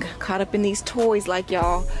getting caught up in these toys like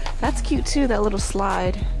y'all. That's cute too, that little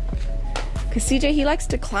slide. Cause CJ, he likes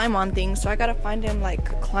to climb on things, so I gotta find him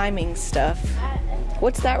like climbing stuff.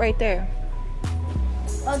 What's that right there?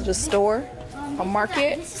 Is it a store? A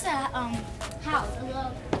market? This is a house, a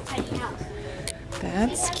little tiny house.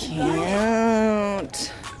 That's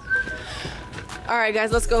cute. All right,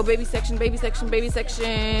 guys, let's go. Baby section, baby section, baby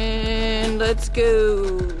section. Let's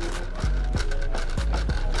go.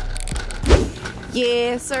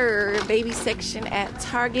 Yes, sir. Baby section at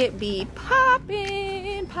Target be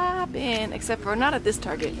poppin', poppin'. Except for not at this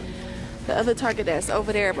Target. The other Target that's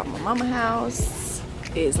over there by my mama house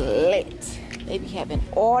is lit. They be having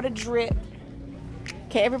all the drip.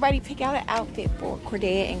 Okay, everybody pick out an outfit for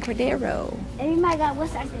Cordea and Cordero. Everybody got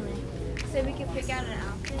what's that doing? So we can pick out an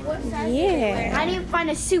outfit. What's that? Yeah. I need to find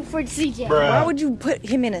a suit for CJ. Why would you put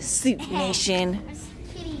him in a suit, Nation?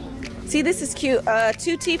 See, this is cute.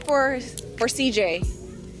 2T for CJ.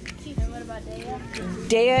 And what about Daya?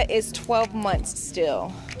 Daya is 12 months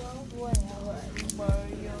still.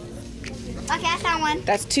 Okay, I found one.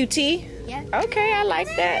 That's 2T? Yeah. Okay, I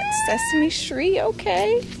like that. Sesame Street,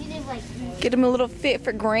 okay. Get him a little fit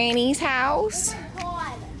for Granny's house.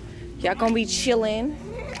 Y'all gonna be chilling.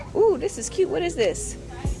 Ooh, this is cute. What is this?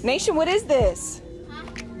 Nation, what is this? Huh?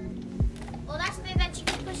 Well, that's the thing that you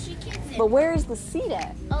can push your kids in. But where is the seat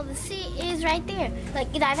at? Oh, the seat is right there.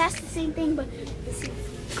 Like, that's the same thing, but the seat.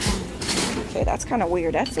 Okay, that's kind of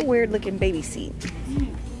weird. That's a weird looking baby seat.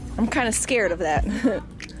 I'm kind of scared of that.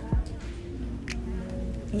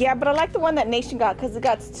 Yeah, but I like the one that Nation got because it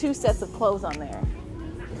got 2 sets of clothes on there.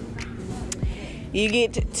 You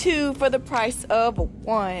get 2 for the price of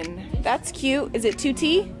 1. That's cute. Is it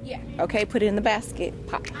 2T? Yeah. Okay, put it in the basket.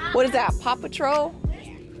 What is that? Paw Patrol?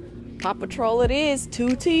 Paw Patrol it is.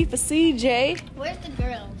 2T for CJ. Where's the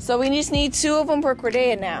girl? So we just need 2 of them for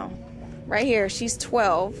Cordea now. Right here. She's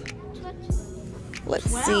 12.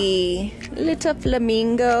 Let's see. Little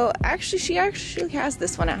Flamingo. Actually, she actually has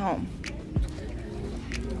this one at home.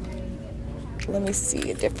 Let me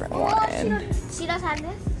see a different one. She does have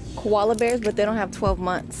this? Koala bears, but they don't have 12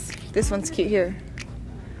 months. This one's cute here.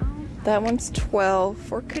 That one's 12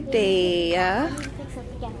 for Cordea.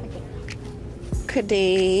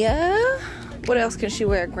 Cordea. What else can she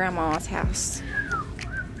wear at Grandma's house?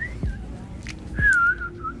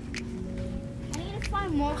 I need to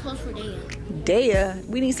find more clothes for Daya. Daya?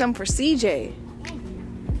 We need some for CJ.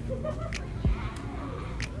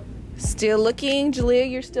 Still looking? Jalea,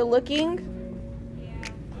 you're still looking?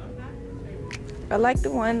 I like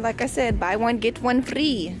the one, like I said, buy one, get one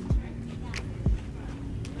free.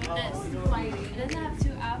 It doesn't have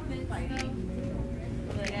 2 outfits.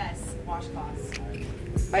 But yes,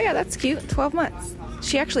 washcloths. Oh yeah, that's cute. 12 months.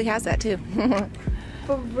 She actually has that too.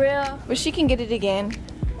 For real? But she can get it again.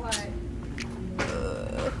 What?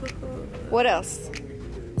 What else?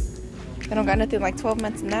 I don't got nothing like 12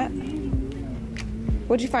 months in that.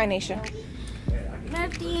 What'd you find, Nation?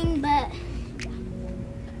 Nothing but...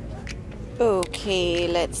 Okay,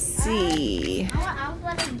 let's see. I was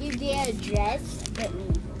going to give Daya a dress, but...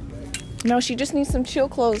 No, she just needs some chill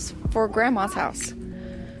clothes for Grandma's house.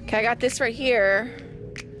 Okay, I got this right here.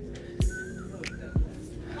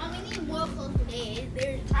 Mom, we need more clothes for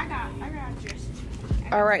Daya. I got a dress.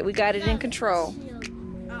 All right, we got it in control.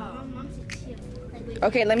 Mom said chill. Like,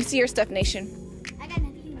 Okay, let me see your stuff, Nation. I got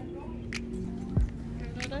nothing.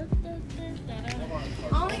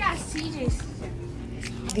 I only got CJ's.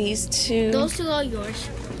 These 2. Those 2 are yours.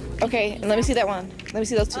 Okay, and let me see that one. Let me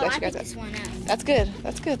see those 2 Oh, that I you guys picked got. this one out. That's good.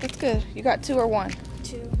 That's good. That's good. You got 2 or 1?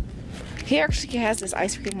 2. He actually has this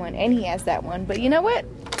ice cream one, and he has that one. But you know what?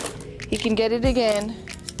 He can get it again.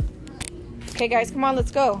 Okay, guys, come on,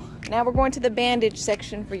 let's go. Now we're going to the bandage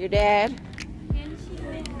section for your dad. Can she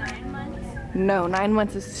wait 9 months? No, 9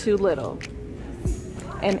 months is too little.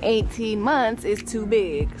 And 18 months is too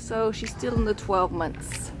big. So she's still in the 12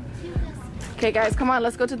 months. Okay, guys, come on,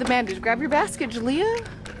 let's go to the bandage. Grab your basket, Jalea.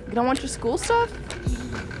 You don't want your school stuff?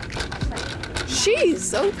 She's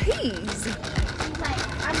so peased.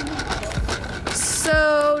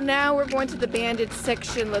 So now we're going to the bandage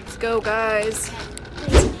section. Let's go, guys.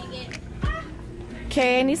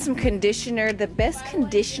 Okay, I need some conditioner. The best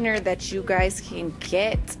conditioner that you guys can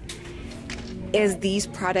get is these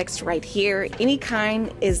products right here. Any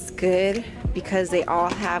kind is good because they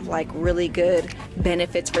all have like really good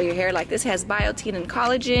benefits for your hair. Like this has biotin and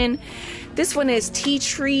collagen. This one is tea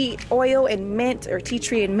tree oil and mint, or tea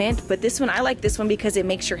tree and mint. But this one, I like this one because it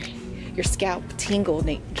makes your scalp tingle.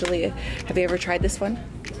 Julia, have you ever tried this one?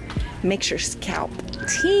 Makes your scalp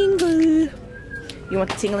tingle. You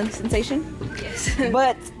want the tingling sensation? Yes.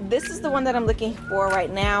 But this is the one that I'm looking for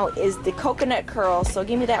right now, is the coconut curl. So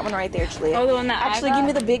give me that one right there, Julia. Oh, the one that actually I give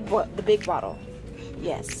me got? the big bottle.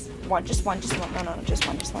 Yes. Just one. No, just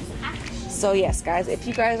one. So yes, guys, if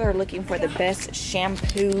you guys are looking for the best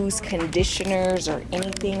shampoos, conditioners, or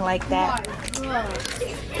anything like that,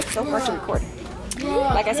 it's so hard to record.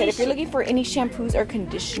 Like I said, if you're looking for any shampoos or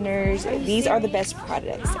conditioners, these are the best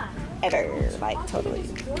products ever. Like totally.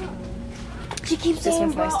 She keeps This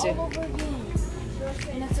saying one's nice bruh too. all over again.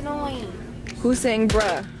 And it's annoying. Who's saying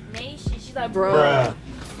bruh? Nation, she's like Bruh.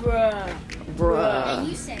 bruh. Bruh. And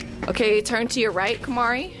you said it. Okay, turn to your right,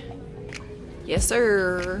 Kamari. Yes,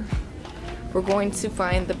 sir. We're going to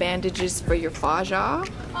find the bandages for your faja.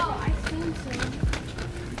 Oh, I think so.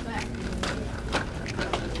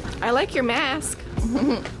 I like your mask.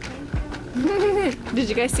 Did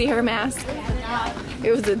you guys see her mask?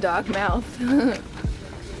 It was a dog mouth.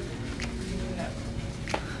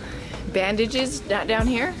 Bandages, not down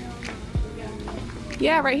here?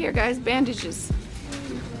 Yeah, right here, guys. Bandages.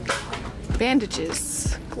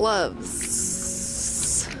 Bandages.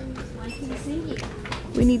 Gloves. Why can't you sing it?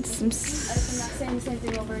 We need some... I'm not saying the same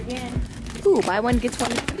thing over again. Ooh, buy one, get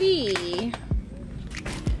one free.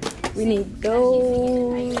 We need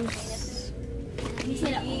those. You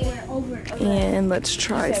said it over and over. And let's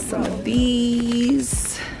try some of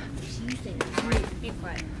these. Be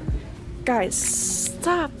quiet. Guys,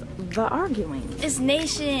 stop the arguing. It's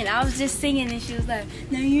Nation. I was just singing and she was like,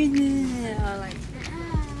 no, you're not. I was like,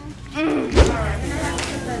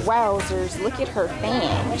 Wowzers, look at her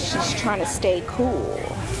fan. She's trying to stay cool.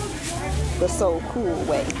 The so cool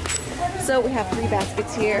way. So we have 3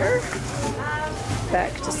 baskets here.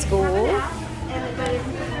 Back to school.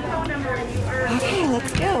 Okay,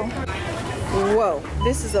 let's go. Whoa,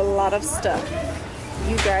 this is a lot of stuff.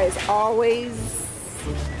 You guys always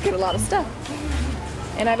get a lot of stuff.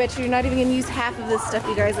 And I bet you're not even gonna use half of this stuff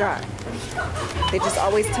you guys got. They just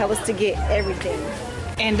always tell us to get everything.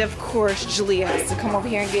 And of course, Julia has to come over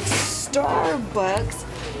here and get Starbucks.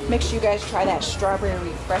 Make sure you guys try that strawberry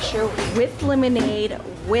refresher with lemonade,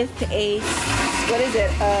 with a, what is it?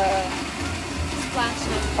 A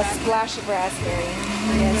splash of raspberry.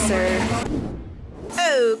 Yes, sir.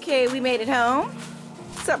 Okay, we made it home.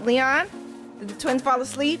 What's up, Leon? Did the twins fall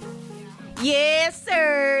asleep? Yes,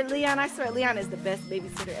 sir. Leon, I swear, Leon is the best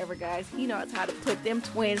babysitter ever, guys. He knows how to put them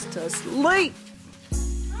twins to sleep.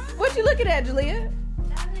 What you looking at, Julia?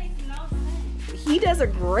 that makes no sense. He does a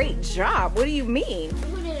great job. What do you mean?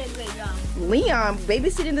 Who did a great job? Leon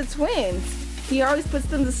babysitting the twins. He always puts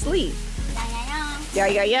them to sleep. Yeah.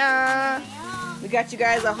 Yeah. We got you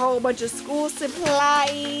guys a whole bunch of school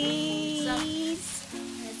supplies.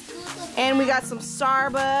 And we got some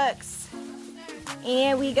Starbucks.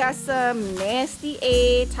 And we got some nasty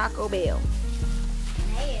Taco Bell.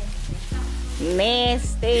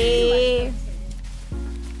 Nasty.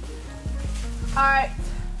 Alright.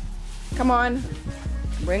 Come on.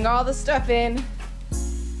 Bring all the stuff in.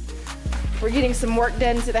 We're getting some work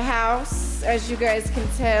done to the house, as you guys can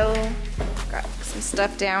tell. Got some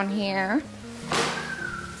stuff down here.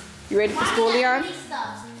 You ready for school, Leon?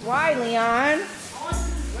 Why, Leon?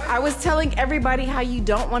 I was telling everybody how you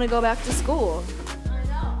don't want to go back to school. I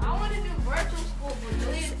know. I want to do virtual school, but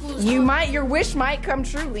Julia's school. Your wish might come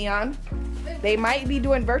true, Leon. They might be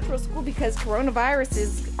doing virtual school because coronavirus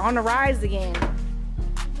is on the rise again.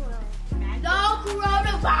 No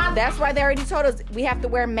coronavirus. That's why they already told us we have to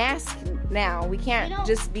wear masks now. We can't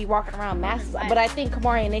just be walking around masks. But I think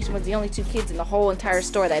Kamari and Nation was the only 2 kids in the whole entire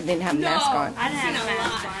store that didn't have a mask on. I didn't have a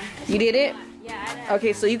mask on. You did it? Yeah, I didn't.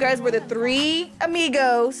 Okay, so you guys were the 3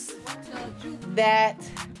 amigos that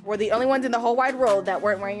We're the only ones in the whole wide world that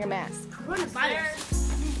weren't wearing your mask. Because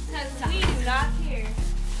we do not care.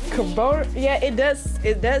 Yeah, it does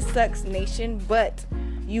suck, nation, but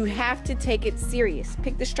you have to take it serious.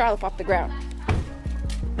 Pick the straw up off the ground.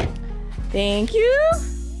 Thank you.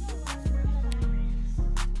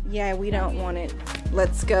 Yeah, we don't want it.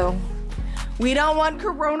 Let's go. We don't want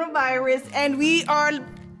coronavirus, and we are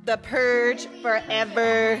the purge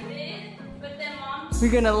forever.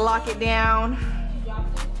 We're gonna lock it down.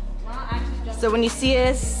 So when you see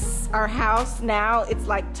us, our house now, it's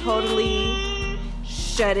like totally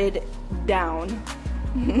shutted down.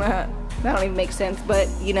 That don't even make sense, but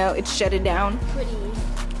you know, it's shutted down. Pretty.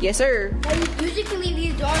 Yes, sir. Usually can leave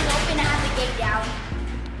these doors open and have the gate down.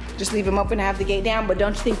 Just leave them open and have the gate down, but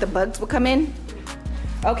don't you think the bugs will come in?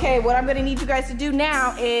 Okay, what I'm gonna need you guys to do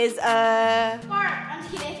now is,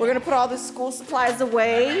 we're gonna put all the school supplies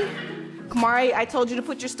away. Kamari, I told you to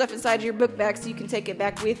put your stuff inside your book bag so you can take it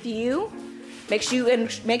back with you. Make sure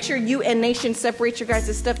you and Nation separate your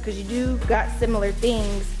guys' stuff because you do got similar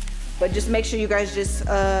things, but just make sure you guys just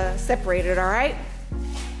separate it, all right?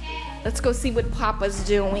 Let's go see what Papa's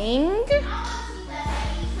doing.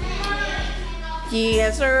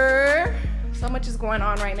 Yes, sir. So much is going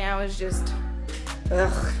on right now. It's just,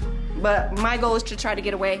 ugh. But my goal is to try to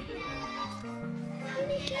get away.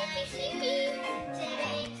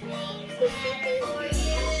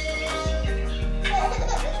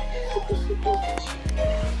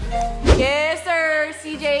 Yes, sir.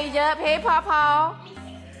 CJ's up. Hey, Papa.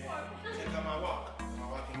 Check out my walk. My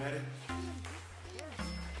walking method.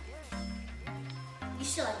 You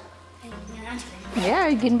still like, Yeah,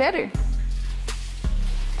 you're getting better.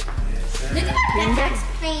 look at that backpack's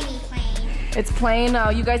plainy plain. It's plain.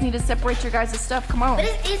 You guys need to separate your guys' stuff. Come on. But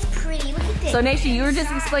it is pretty. Look at this. So, Nation, you were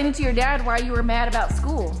just explaining to your dad why you were mad about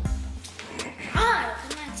school. Oh,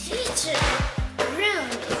 my teacher's room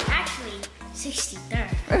is actually 63rd.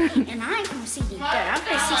 And I'm from 63rd. I'm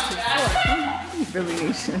from 64th. Really,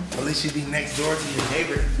 Nation. At least you be next door to your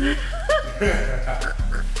neighbor.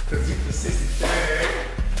 Because you're the 63rd.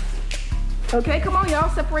 Okay, come on, y'all.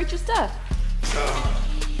 Separate your stuff. So,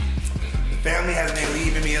 the family has been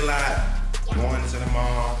leaving me a lot. Going to the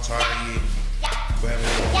mall, Target, whatever.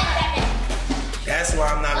 That's why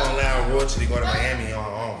I'm not going to allow Royalty to go to Miami on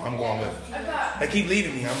her own. I'm going with her. They keep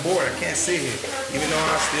leaving me. I'm bored. I can't sit here. Even though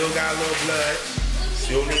I still got a little blood,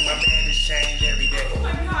 still need my bandage changed every day.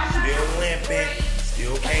 Still limping,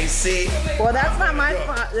 still can't sit. Well, that's not my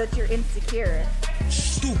fault that you're insecure.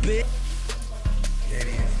 Stupid. Yeah, it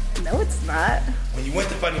is. No, it's not. When you went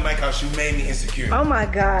to Funny Mike House, you made me insecure. Oh my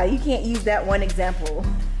God, you can't use that one example.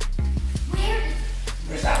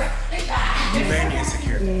 You made me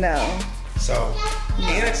insecure. No. So, and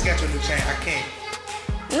I just got your new chain. I can't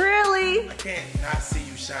not see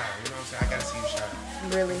you shine. You know what I'm saying? I gotta see you shine.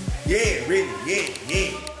 Really? Yeah, really.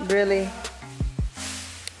 Yeah. Really?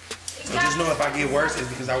 So just know if I get worse, it's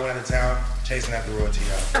because I went out of town chasing after Royalty,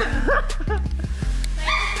 y'all.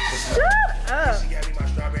 Shut up. She got me my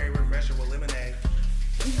strawberry refresher with lemonade.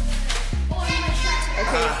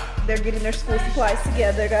 Okay, they're getting their school supplies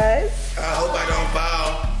together, guys. I hope I don't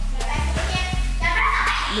fall.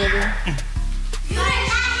 Really?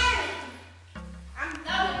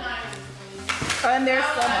 And there's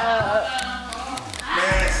some,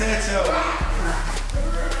 Man, I said so.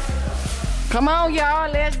 come on,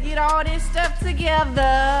 y'all, let's get all this stuff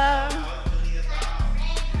together.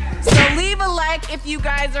 So leave a like if you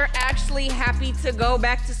guys are actually happy to go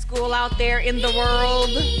back to school out there in the world.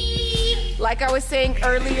 Like I was saying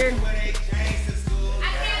earlier,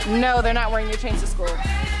 no, they're not wearing their chains to school.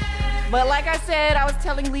 But like I said, I was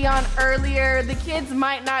telling Leon earlier, the kids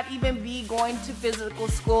might not even be going to physical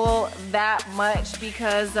school that much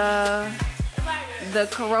because the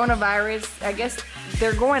coronavirus, I guess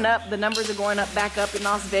they're going up, the numbers are going up, back up in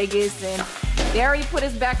Las Vegas, and they already put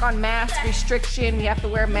us back on mask restriction. We have to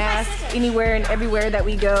wear masks anywhere and everywhere that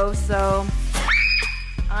we go, so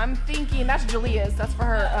I'm thinking, that's Julia's, that's for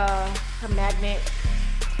her, her magnet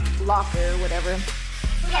locker or whatever.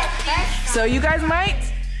 So you guys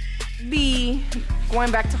might be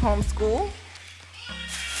going back to homeschool.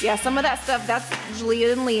 Yeah, some of that stuff, that's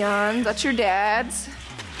Julia and Leon. That's your dad's.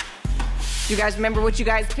 Do you guys remember what you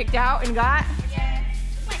guys picked out and got? Yeah.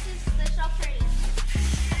 They're so pretty.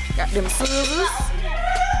 Got them scissors.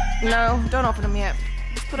 No, don't open them yet.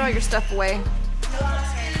 Just put all your stuff away.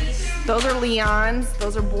 Those are Leon's.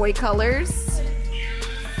 Those are boy colors.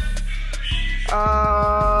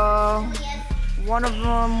 One of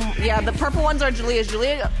them, yeah, the purple ones are Julia's.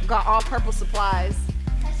 Julia got all purple supplies.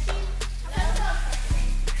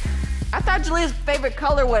 I thought Julia's favorite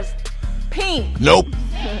color was pink. Nope.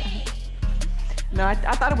 No, No, I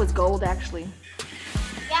thought it was gold actually.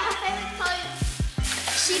 Yeah, her favorite color.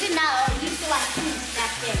 She did not used to like pink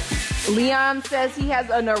back then. Leon says he has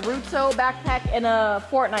a Naruto backpack and a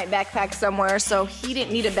Fortnite backpack somewhere, so he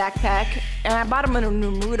didn't need a backpack. And I bought him a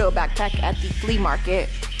Naruto backpack at the flea market,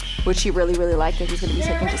 which he really, really liked that he's gonna be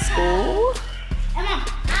taking to school. Emma,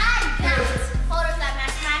 I got photos that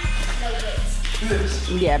match mine. No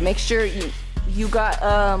weights. Yeah, make sure you got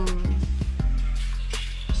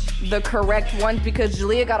the correct ones because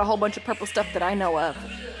Julia got a whole bunch of purple stuff that I know of.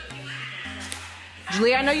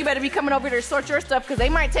 Julia, I know you better be coming over to sort your stuff because they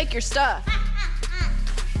might take your stuff.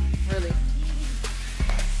 Really.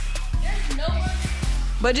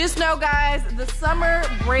 But just know, guys, the summer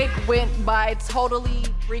break went by totally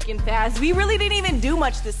freaking fast. We really didn't even do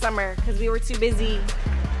much this summer because we were too busy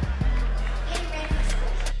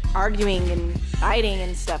arguing and fighting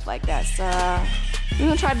and stuff like that. So we're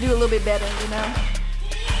gonna try to do a little bit better, you know?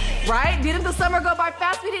 Right? Didn't the summer go by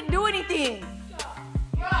fast? We didn't do anything.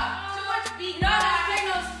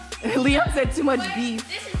 Leon said too much beef.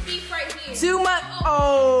 This is beef right here. Too much.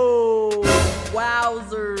 Oh,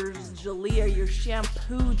 wowzers. Jalea, your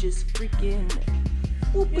shampoo just freaking.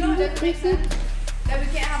 You know what that makes sense? That we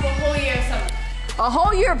can't have a whole year of summer. A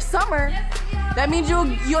whole year of summer? Yes, yeah. That means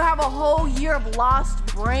you'll have a whole year of lost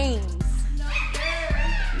brains.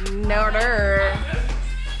 No, there.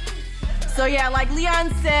 So yeah, like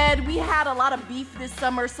Leon said, we had a lot of beef this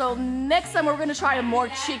summer. So next summer we're gonna try more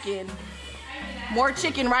chicken. More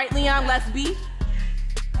chicken, right, Leon? Less beef?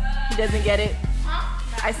 He doesn't get it.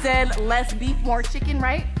 I said less beef, more chicken,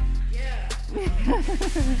 right? Yeah.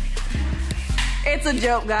 It's a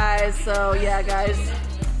joke, guys. So yeah, guys,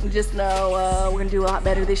 just know we're gonna do a lot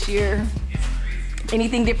better this year.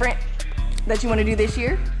 Anything different that you want to do this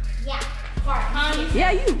year? Yeah.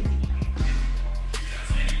 Yeah, you.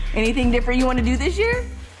 Anything different you want to do this year?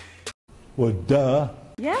 Well, duh.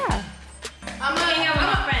 Yeah. I'm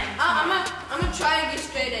gonna try to get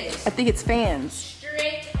straight A's. I think it's fans.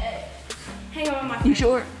 Straight A's. Hang on with my You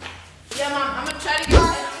sure? Yeah, Mom, I'm gonna try to get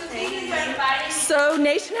A's. So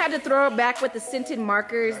Nation had to throw it back with the scented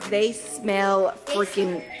markers. They smell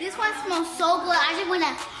freaking This one smells so good. I just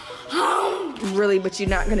wanna. really, but you're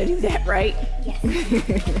not gonna do that, right? Yes.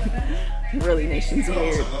 Really, Nation's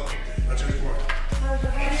weird.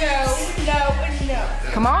 No.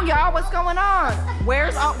 Come on, y'all, what's going on?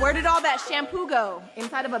 Where did all that shampoo go?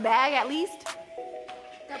 Inside of a bag, at least?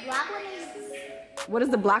 The black one is. What does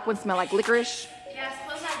the black one smell like? Licorice? Yeah, it's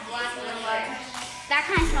supposed to have black and white. That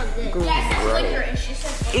kind of smells good. Yeah, it says licorice. She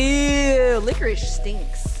says Ew, licorice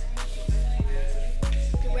stinks.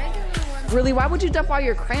 The regular ones. Really, why would you dump all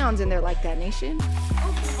your crayons in there like that, Nation?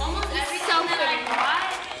 almost everything that I bought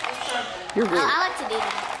is purple. You're weird. I like to do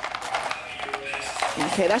that.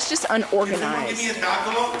 Okay, that's just Give unorganized. me a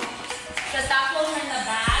taco. The tacos in the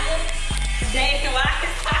bag, they black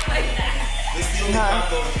and stuff like that. This is the only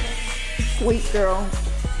taco. Sweet girl.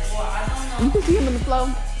 You can see him on the floor,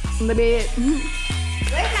 in the bed.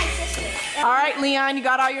 Where's my sister? All right, Leon, you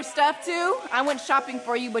got all your stuff too? I went shopping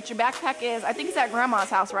for you, but your backpack is, I think it's at Grandma's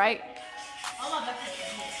house, right?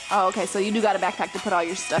 Oh, okay, so you do got a backpack to put all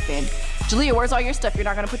your stuff in. Jalea, where's all your stuff? You're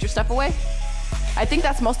not gonna put your stuff away? I think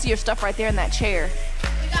that's most of your stuff right there in that chair.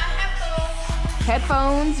 We got headphones.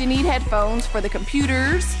 Headphones, you need headphones for the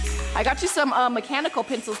computers. I got you some mechanical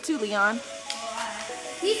pencils too, Leon.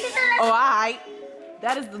 These are the. Oh, I.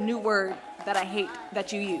 That is the new word that I hate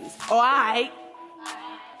that you use. Oh, I.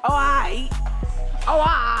 Oh, I. Oh,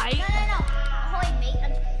 I. No. Ahoy,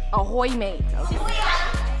 mate. Ahoy, mate. Okay. Oh, yeah.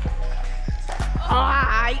 Oh,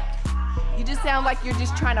 I. You just sound like you're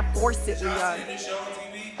just trying to force it, Leon. TV show on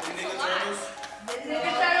TV, the Ninja Turtles. Ninja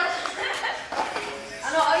Turtles. I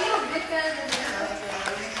know, are you a big fan of the Ninja Turtles?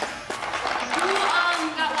 Who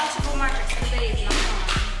got washable markers for days?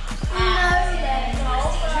 Who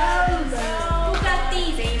got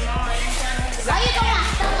these? Why you going on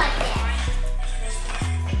stuff like that?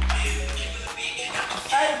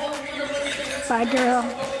 Bye, girl.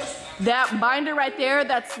 That binder right there,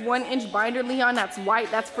 that's 1-inch binder, Leon. That's white.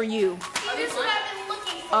 That's for you. This is what I've been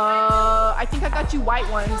looking for. I think I got you white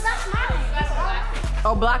ones. That's mine.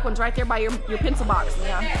 Oh, black ones right there by your pencil box,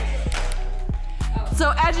 Leon.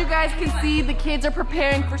 So as you guys can see, the kids are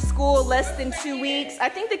preparing for school less than 2 weeks. I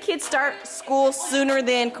think the kids start school sooner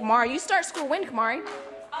than Kamari. You start school when, Kamari?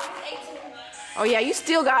 Oh yeah, you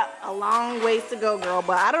still got a long ways to go, girl,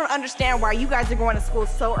 but I don't understand why you guys are going to school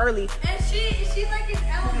so early. And she's like in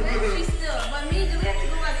elementary still, but me, do we have to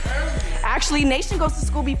go like early? Actually, Nation goes to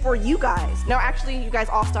school before you guys. No, actually, you guys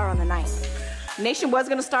all start on the 9th. Nation was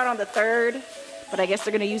gonna start on the 3rd, but I guess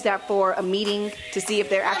they're gonna use that for a meeting to see if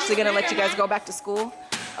they're actually gonna let you guys go back to school.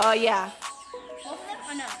 Yeah. Well,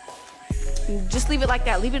 Just leave it like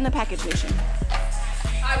that. Leave it in the package, Nation.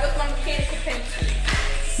 Alright, what's my mechanical pencil?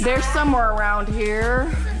 There's somewhere around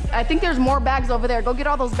here. I think there's more bags over there. Go get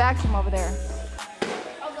all those bags from over there.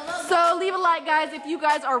 So leave a like, guys, if you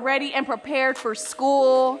guys are ready and prepared for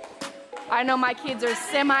school. I know my kids are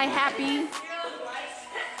semi-happy.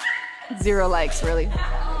 0 likes, really.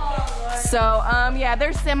 So, yeah,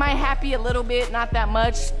 they're semi-happy a little bit, not that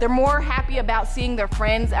much. They're more happy about seeing their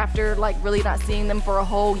friends after, like, really not seeing them for a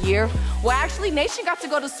whole year. Well, actually, Nation got to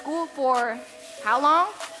go to school for how long?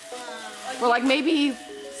 For, like, maybe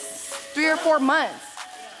 3 or 4 months.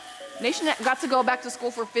 Nation got to go back to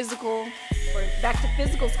school for physical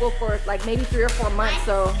school for, like, maybe 3 or 4 months.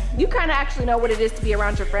 So, you kind of actually know what it is to be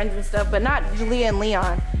around your friends and stuff, but not Julia and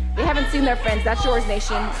Leon. They haven't seen their friends. That's yours,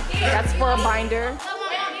 Nation. That's for a binder.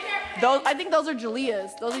 Those, I think those are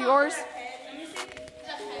Julia's. Those are yours?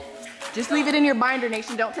 Just leave it in your binder,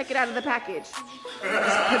 Nation. Don't take it out of the package. Just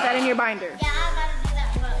put that in your binder.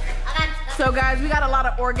 So guys, we got a lot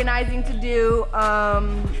of organizing to do.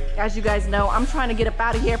 As you guys know, I'm trying to get up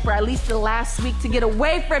out of here for at least the last week to get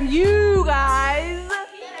away from you guys.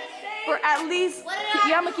 For at least,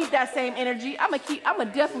 yeah, I'm gonna keep that same energy. I'm gonna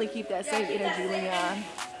definitely keep that same energy, Leon.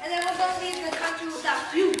 And then we're gonna leave the country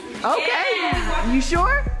without you. Okay. You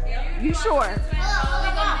sure? You sure?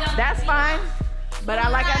 That's fine.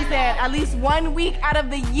 But like I said, at least 1 week out of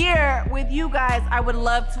the year with you guys, I would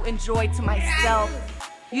love to enjoy to myself.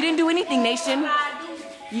 You didn't do anything, Nation.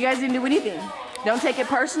 You guys didn't do anything. Don't take it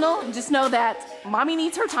personal. Just know that mommy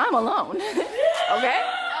needs her time alone. Okay?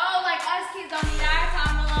 Oh, like us kids don't need our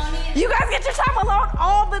time alone either. You guys get your time alone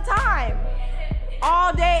all the time.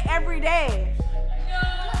 All day, every day.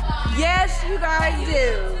 Yes, you guys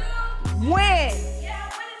do. When?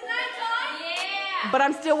 But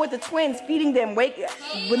I'm still with the twins, feeding them,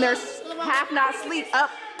 when they're half not asleep, up,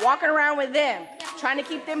 walking around with them, trying to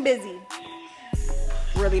keep them busy.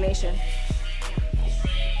 Really, Nation.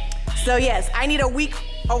 So yes, I need a week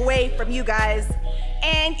away from you guys.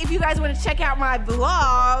 And if you guys want to check out my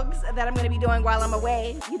vlogs that I'm going to be doing while I'm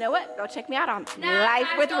away, you know what? Go check me out on Life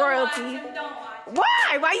with Royalty.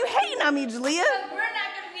 Why? Why are you hating on me, Julia? We're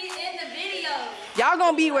not going to be in the video. Y'all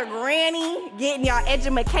going to be with Granny, getting y'all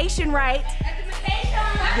education right.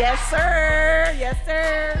 Yes, sir. Yes,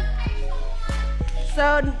 sir.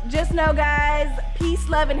 So just know, guys, peace,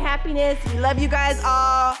 love, and happiness. We love you guys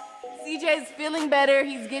all. CJ's feeling better.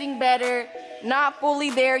 He's getting better. Not fully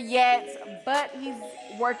there yet, but he's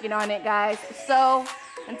working on it, guys. So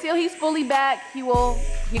until he's fully back, he will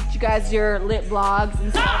get you guys your lit vlogs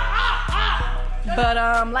and stuff. But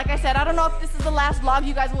like I said, I don't know if this is the last vlog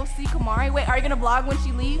you guys will see Kamari. Wait, are you gonna vlog when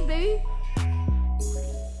she leaves, baby?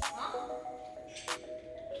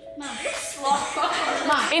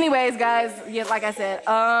 Anyways, guys, yeah, like I said,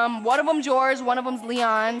 one of them's yours, one of them's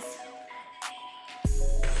Leon's.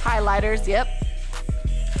 Highlighters, yep.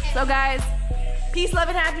 So guys, peace, love,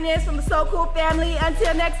 and happiness from the So Cool family.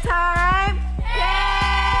 Until next time.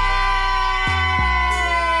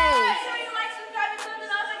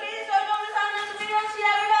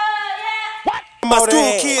 My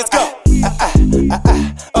school kids go.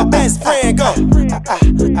 My best friend go.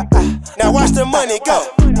 Now watch the money go.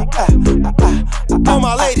 All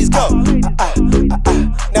my ladies go.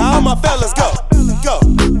 Now all my fellas go.